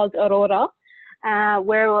 It's called Aurora,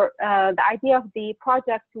 where the idea of the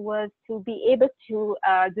project was to be able to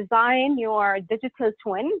design your digital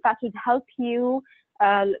twin that would help you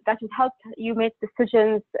make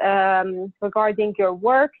decisions regarding your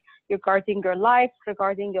work, regarding your life,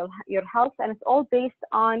 regarding your health, and it's all based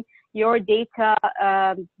on your data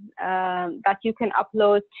that you can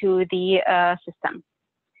upload to the system.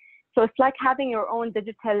 So it's like having your own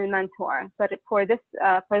digital mentor, but for the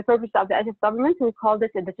purpose of the Edge of Government, we call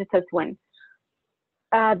this a digital twin.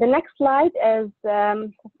 The next slide is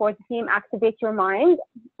for the theme Activate Your Mind,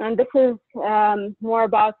 and this is more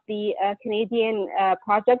about the Canadian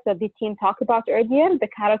project that the team talked about earlier, the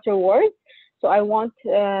Carrot Rewards. So I want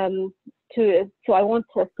to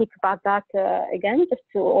speak about that again, just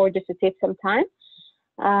to save some time.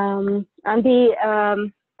 And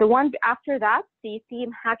the one after that, the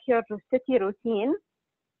theme Hack Your City Routine.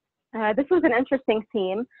 This was an interesting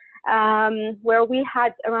theme where we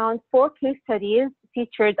had around 4 case studies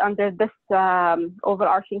featured under this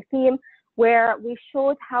overarching theme, where we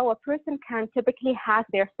showed how a person can typically hack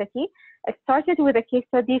their city. It started with a case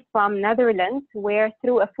study from Netherlands, where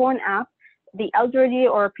through a phone app, the elderly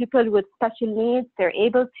or people with special needs, they're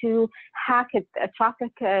able to hack a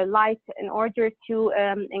traffic light in order to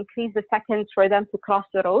increase the seconds for them to cross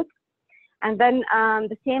the road. And then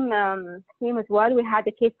the same theme as well, we had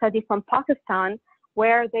a case study from Pakistan,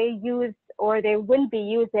 where they use or they will be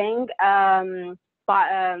using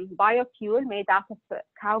biofuel made out of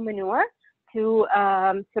cow manure to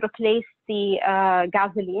replace the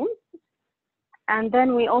gasoline. And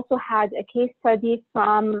then we also had a case study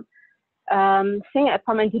from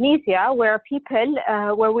Indonesia, where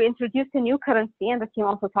we introduced a new currency, and the team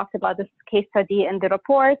also talked about this case study in the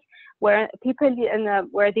report, where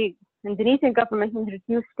where the Indonesian government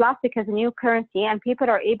introduced plastic as a new currency, and people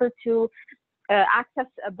are able to access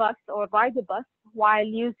a bus or ride a bus while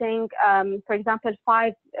using, for example,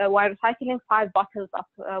 while recycling 5 bottles of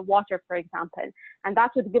water, for example, and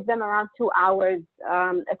that would give them around 2 hours,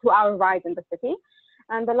 a 2-hour ride in the city.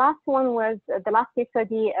 And the last one was the last case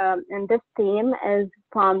study in this theme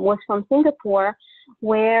was from Singapore,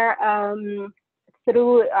 where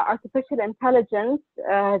through artificial intelligence,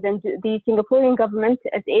 the Singaporean government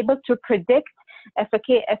is able to predict if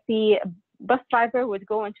the bus driver would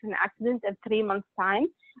go into an accident in 3 months' time.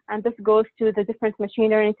 And this goes to the different machine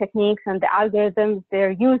learning techniques and the algorithms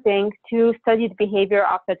they're using to study the behavior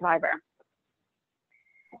of the driver.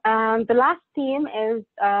 The last theme is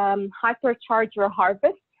hypercharger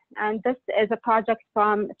harvest, and this is a project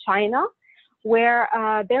from China, where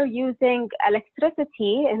they're using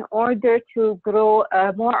electricity in order to grow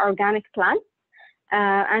more organic plants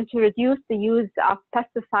and to reduce the use of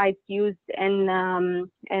pesticides used in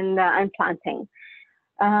planting.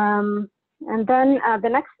 And then the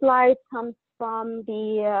next slide comes from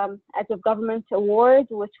the Edge of Government Award,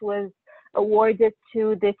 which was awarded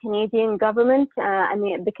to the Canadian government,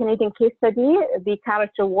 the Canadian case study, the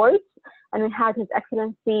Character Awards. And we had His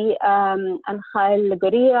Excellency Al-Khail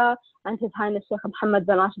Gouria and His Highness Sheikh Mohammed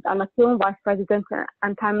Bin Rashid Al Maktoum, Vice President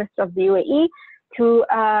and Prime Minister of the UAE, to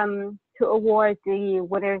award the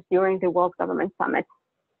winners during the World Government Summit.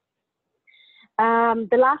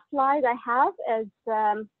 The last slide I have is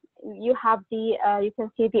you can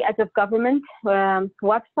see the Edge of Government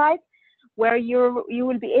website, where you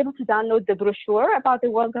will be able to download the brochure about the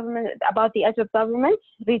World Government, about the Edge of Government,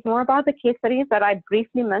 read more about the case studies that I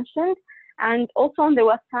briefly mentioned, and also on the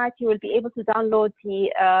website you will be able to download the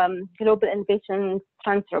Global Innovation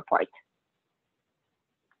Trends Report.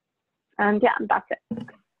 And yeah, that's it.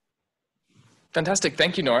 Fantastic,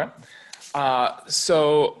 thank you, Nora.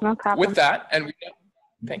 So no problem. With that, and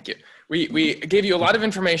thank you. We gave you a lot of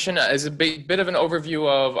information as a bit of an overview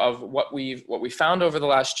of what we found over the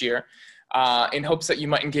last year, in hopes that you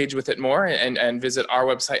might engage with it more and visit our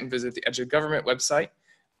website and visit the Edge of Government website.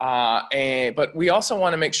 But we also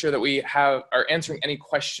want to make sure that we are answering any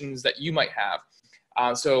questions that you might have.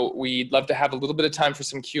 So we'd love to have a little bit of time for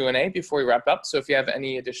some Q&A before we wrap up. So if you have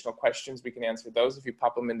any additional questions, we can answer those if you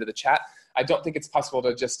pop them into the chat. I don't think it's possible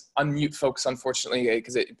to just unmute folks, unfortunately,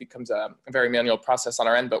 because it becomes a very manual process on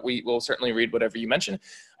our end, but we will certainly read whatever you mention.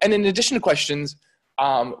 And in addition to questions,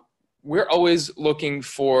 we're always looking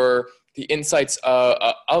for the insights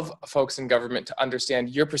of folks in government to understand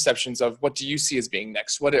your perceptions of what do you see as being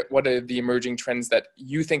next? What are the emerging trends that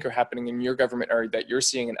you think are happening in your government or that you're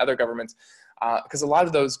seeing in other governments? Because a lot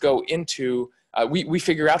of those go into, we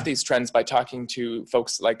figure out these trends by talking to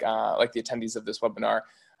folks like the attendees of this webinar.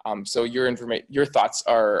 So your thoughts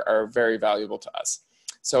are very valuable to us.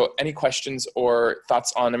 So any questions or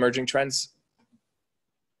thoughts on emerging trends?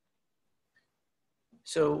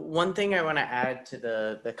 So one thing I want to add to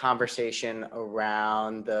the conversation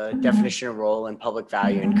around the definition of role and public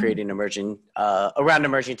value in creating emerging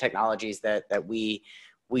technologies that we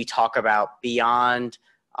talk about beyond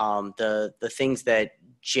the things that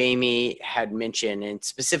Jamie had mentioned, and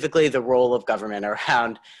specifically the role of government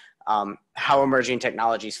around how emerging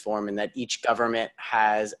technologies form, and that each government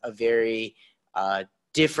has a very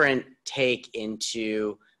different take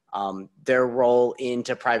into their role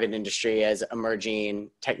into private industry as emerging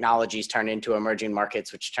technologies turn into emerging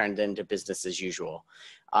markets, which turned into business as usual.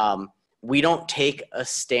 We don't take a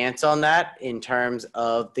stance on that in terms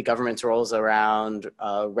of the government's roles around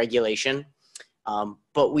regulation,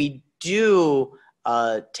 but we do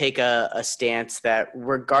take a stance that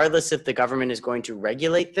regardless if the government is going to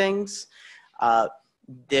regulate things,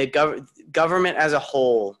 the government as a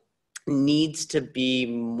whole needs to be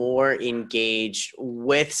more engaged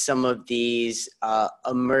with some of these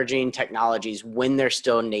emerging technologies when they're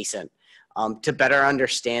still nascent, to better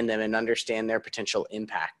understand them and understand their potential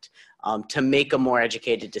impact, to make a more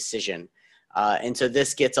educated decision. And so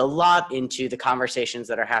this gets a lot into the conversations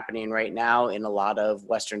that are happening right now in a lot of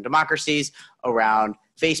Western democracies around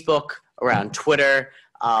Facebook, around Twitter.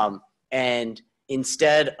 And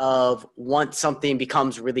instead of once something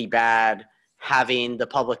becomes really bad, having the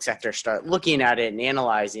public sector start looking at it and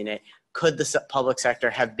analyzing it, could the public sector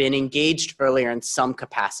have been engaged earlier in some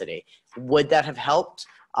capacity? Would that have helped?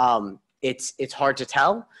 It's hard to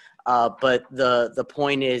tell. But the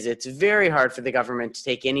point is, it's very hard for the government to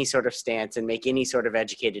take any sort of stance and make any sort of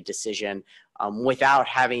educated decision without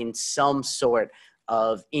having some sort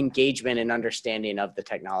of engagement and understanding of the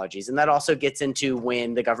technologies. And that also gets into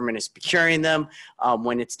when the government is procuring them,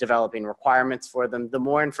 when it's developing requirements for them. The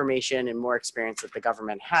more information and more experience that the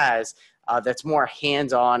government has, that's more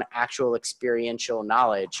hands-on, actual experiential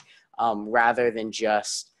knowledge, rather than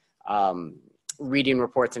just reading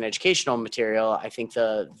reports and educational material, I think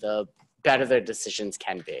the better their decisions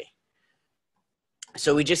can be.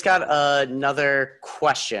 So we just got another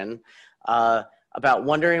question about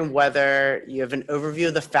wondering whether you have an overview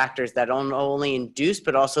of the factors that don't only induce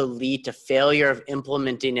but also lead to failure of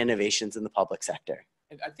implementing innovations in the public sector.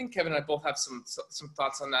 I think Kevin and I both have some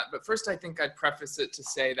thoughts on that. But first, I think I'd preface it to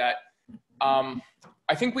say that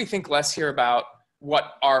I think we think less here about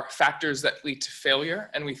what are factors that lead to failure,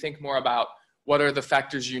 and we think more about what are the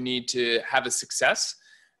factors you need to have a success.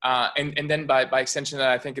 And then by extension of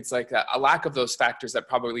that, I think it's like a lack of those factors that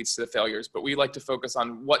probably leads to the failures. But we like to focus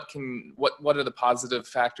on what are the positive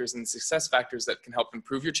factors and success factors that can help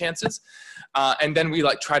improve your chances. And then we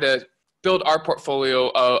try to build our portfolio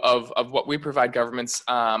of what we provide governments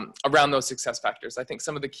around those success factors. I think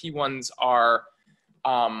some of the key ones are,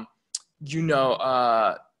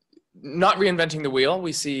 not reinventing the wheel.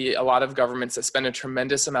 We see a lot of governments that spend a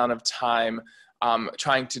tremendous amount of time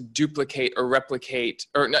trying to duplicate or replicate,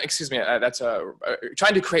 or no, excuse me,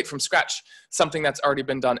 trying to create from scratch something that's already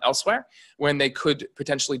been done elsewhere, when they could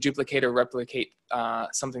potentially duplicate or replicate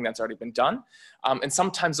something that's already been done. And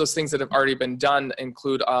sometimes those things that have already been done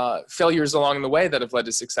include failures along the way that have led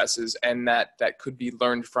to successes, and that could be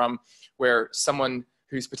learned from, where someone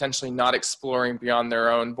who's potentially not exploring beyond their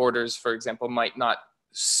own borders, for example, might not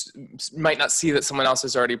see that someone else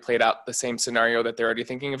has already played out the same scenario that they're already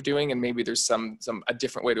thinking of doing, and maybe there's a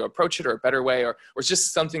different way to approach it, or a better way, or it's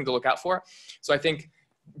just something to look out for. So I think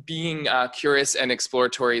being curious and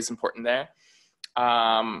exploratory is important there.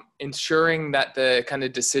 Ensuring that the kind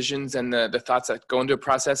of decisions and the thoughts that go into a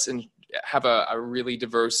process and have a really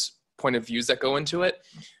diverse point of views that go into it.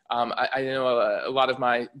 I know a lot of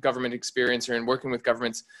my government experience, or in working with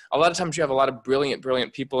governments, a lot of times you have a lot of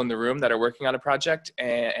brilliant people in the room that are working on a project,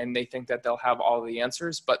 and they think that they'll have all the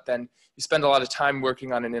answers, but then you spend a lot of time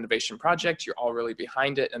working on an innovation project, you're all really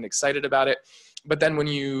behind it and excited about it. But then when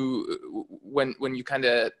you kind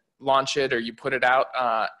of launch it or you put it out,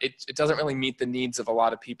 it doesn't really meet the needs of a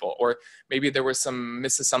lot of people, or maybe there were some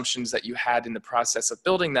misassumptions that you had in the process of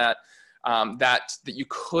building that, that you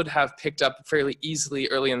could have picked up fairly easily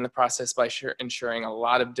early in the process by ensuring a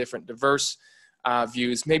lot of different diverse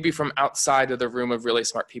views, maybe from outside of the room of really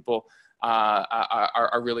smart people,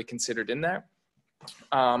 are really considered in there.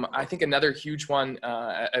 I think another huge one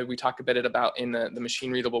we talk a bit about in the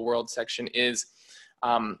machine readable world section is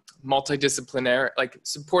multidisciplinary,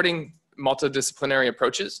 supporting multidisciplinary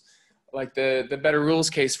approaches. Like the Better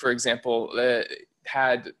Rules case, for example,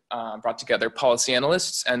 had brought together policy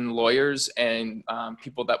analysts and lawyers and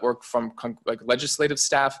people that work from legislative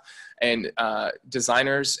staff and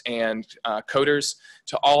designers and coders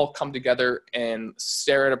to all come together and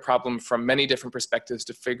stare at a problem from many different perspectives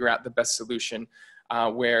to figure out the best solution,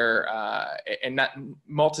 and that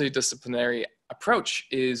multidisciplinary approach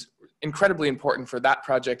is incredibly important for that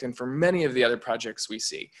project and for many of the other projects we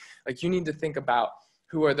see. You need to think about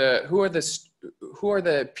who are the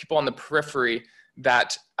people on the periphery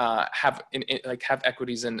that have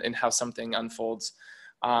equities in how something unfolds.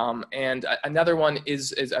 And another one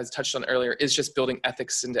is, as touched on earlier, is just building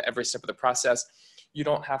ethics into every step of the process. You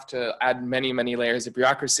don't have to add many layers of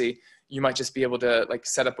bureaucracy. You might just be able to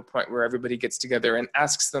set up a point where everybody gets together and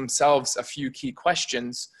asks themselves a few key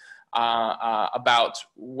questions about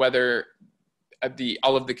whether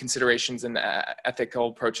all of the considerations and ethical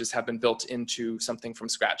approaches have been built into something from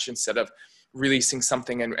scratch, instead of releasing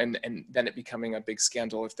something and then it becoming a big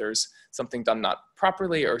scandal if there's something done not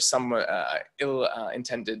properly or some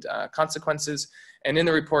ill-intended consequences. And in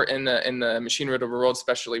the report, in the machine readable world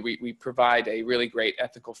especially, we provide a really great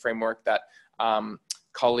ethical framework that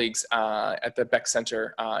colleagues at the Beck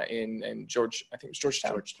Center in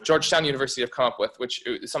Georgetown University have come up with, which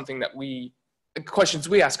is something that questions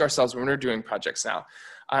we ask ourselves when we're doing projects now.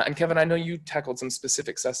 And Kevin, I know you tackled some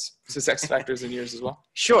specific success factors in yours as well.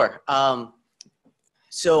 Sure.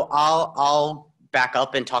 So I'll back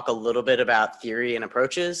up and talk a little bit about theory and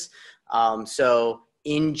approaches. So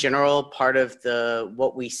in general, part of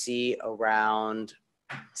what we see around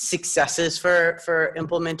successes for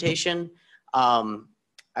implementation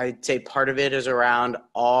I'd say part of it is around,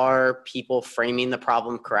 are people framing the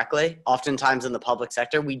problem correctly? Oftentimes in the public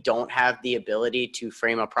sector, we don't have the ability to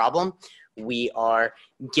frame a problem. We are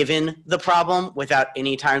given the problem without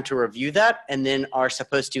any time to review that, and then are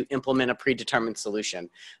supposed to implement a predetermined solution,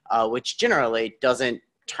 which generally doesn't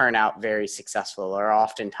turn out very successful, or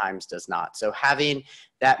oftentimes does not. So having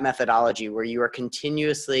that methodology where you are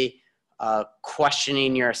continuously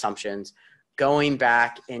questioning your assumptions, going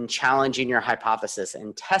back and challenging your hypothesis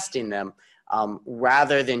and testing them,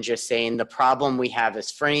 rather than just saying the problem we have is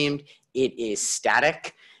framed, it is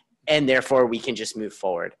static, and therefore we can just move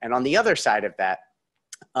forward. And on the other side of that,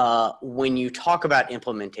 when you talk about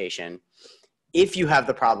implementation, if you have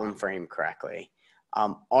the problem framed correctly,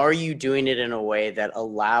 are you doing it in a way that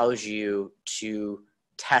allows you to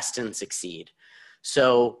test and succeed?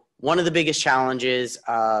 So one of the biggest challenges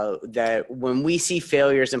that when we see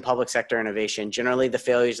failures in public sector innovation, generally the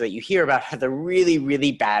failures that you hear about are the really,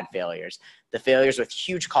 really bad failures, the failures with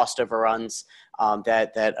huge cost overruns,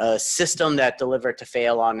 that a system that delivered to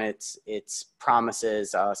fail on its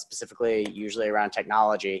promises, specifically usually around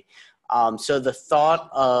technology. So the thought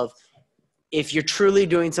of, if you're truly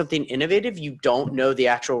doing something innovative, you don't know the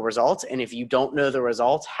actual results. And if you don't know the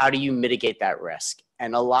results, how do you mitigate that risk?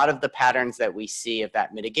 And a lot of the patterns that we see of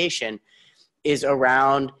that mitigation is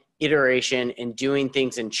around iteration and doing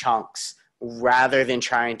things in chunks rather than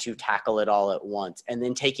trying to tackle it all at once. And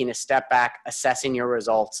then taking a step back, assessing your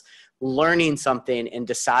results, learning something, and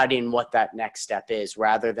deciding what that next step is,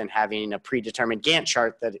 rather than having a predetermined Gantt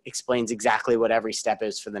chart that explains exactly what every step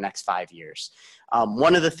is for the next 5 years.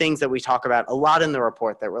 One of the things that we talk about a lot in the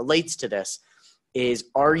report that relates to this is,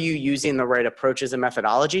 are you using the right approaches and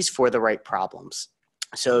methodologies for the right problems?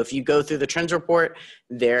 So if you go through the trends report,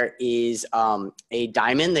 there is a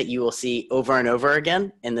diamond that you will see over and over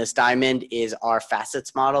again. And this diamond is our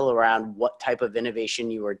facets model around what type of innovation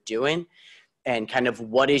you are doing and kind of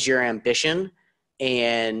what is your ambition.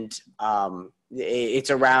 And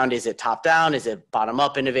it's around, is it top down? Is it bottom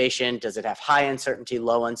up innovation? Does it have high uncertainty,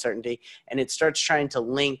 low uncertainty? And it starts trying to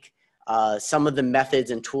link some of the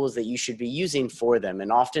methods and tools that you should be using for them.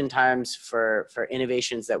 And oftentimes for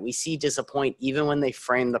innovations that we see disappoint, even when they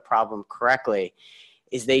frame the problem correctly,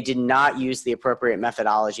 is they did not use the appropriate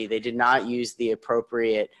methodology. They did not use the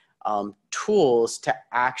appropriate tools to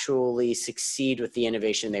actually succeed with the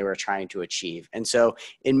innovation they were trying to achieve. And so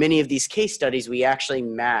in many of these case studies, we actually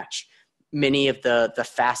match many of the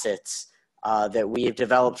facets that we have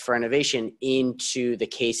developed for innovation into the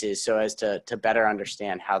cases, so as to better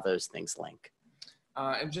understand how those things link.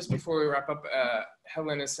 And just before we wrap up,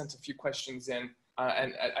 Helen has sent a few questions in,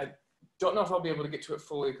 and I don't know if I'll be able to get to it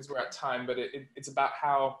fully because we're at time, but it's about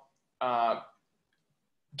how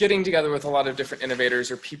getting together with a lot of different innovators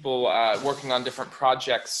or people working on different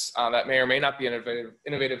projects that may or may not be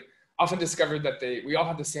innovative often discovered that we all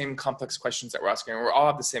have the same complex questions that we're asking, and we all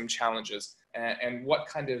have the same challenges, and what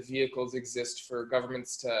kind of vehicles exist for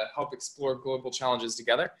governments to help explore global challenges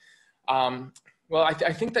together. Well, I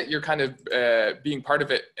think that you're kind of being part of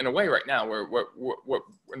it in a way right now, where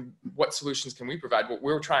what solutions can we provide? What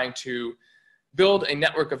we're trying to build a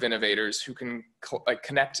network of innovators who can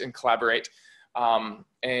connect and collaborate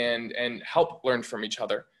and help learn from each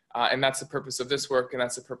other. And that's the purpose of this work, and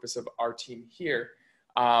that's the purpose of our team here.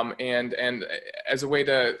 And as a way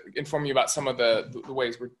to inform you about some of the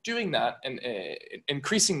ways we're doing that, and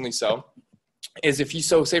increasingly so, is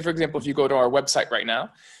say for example, if you go to our website right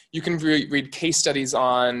now, you can read case studies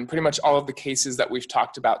on pretty much all of the cases that we've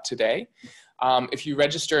talked about today. If you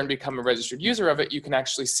register and become a registered user of it, you can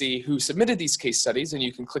actually see who submitted these case studies, and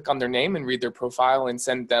you can click on their name and read their profile and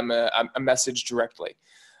send them a message directly.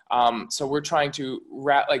 So we're trying to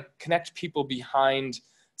connect people behind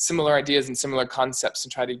similar ideas and similar concepts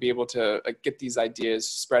and try to be able to get these ideas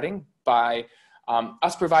spreading by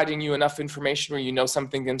us providing you enough information where you know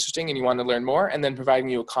something interesting and you want to learn more, and then providing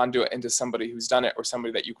you a conduit into somebody who's done it or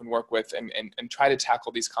somebody that you can work with and try to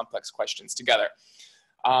tackle these complex questions together.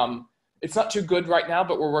 It's not too good right now,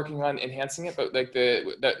 but we're working on enhancing it. But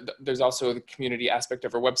there's also the community aspect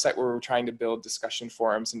of our website where we're trying to build discussion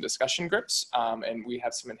forums and discussion groups. And we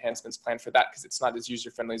have some enhancements planned for that because it's not as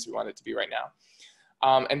user-friendly as we want it to be right now.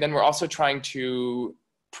 And then we're also trying to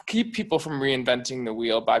keep people from reinventing the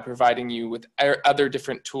wheel by providing you with other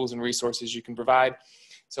different tools and resources you can provide.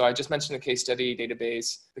 So I just mentioned the case study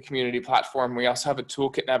database, the community platform. We also have a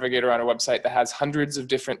toolkit navigator on our website that has hundreds of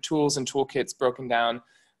different tools and toolkits broken down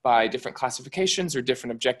by different classifications or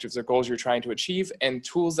different objectives or goals you're trying to achieve, and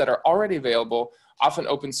tools that are already available, often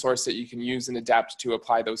open source, that you can use and adapt to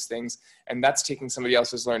apply those things. And that's taking somebody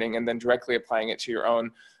else's learning and then directly applying it to your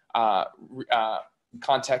own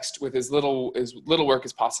context with as little work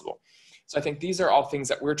as possible. So I think these are all things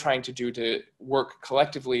that we're trying to do to work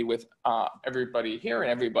collectively with everybody here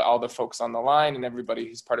and all the folks on the line and everybody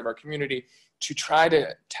who's part of our community to try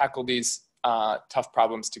to tackle these tough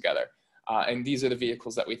problems together. And these are the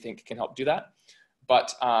vehicles that we think can help do that.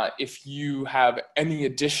 But if you have any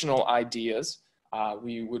additional ideas,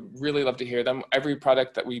 we would really love to hear them. Every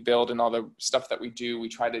product that we build and all the stuff that we do, we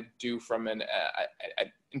try to do from an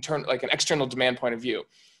external demand point of view.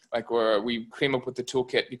 Like where we came up with the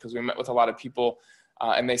toolkit because we met with a lot of people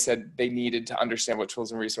and they said they needed to understand what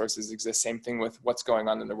tools and resources exist. Same thing with what's going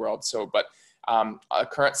on in the world. So, but a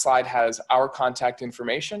current slide has our contact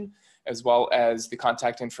information as well as the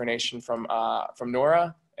contact information from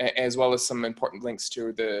Nora, as well as some important links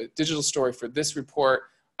to the digital story for this report,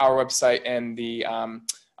 our website, and the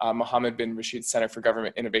Mohammed Bin Rashid Centre for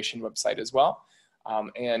Government Innovation website as well.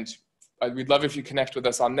 And we'd love if you connect with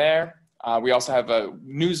us on there. We also have a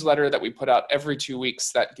newsletter that we put out every 2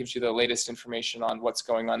 weeks that gives you the latest information on what's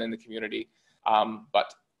going on in the community,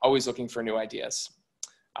 but always looking for new ideas.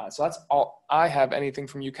 So that's all I have. Anything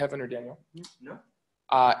from you, Kevin or Daniel? No.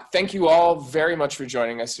 Thank you all very much for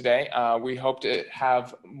joining us today. We hope to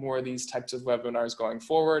have more of these types of webinars going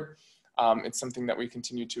forward. It's something that we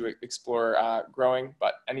continue to explore growing,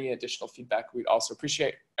 but any additional feedback we'd also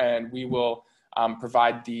appreciate, and we will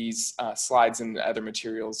provide these slides and other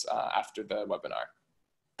materials after the webinar.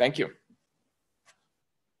 Thank you.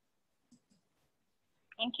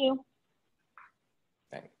 Thank you.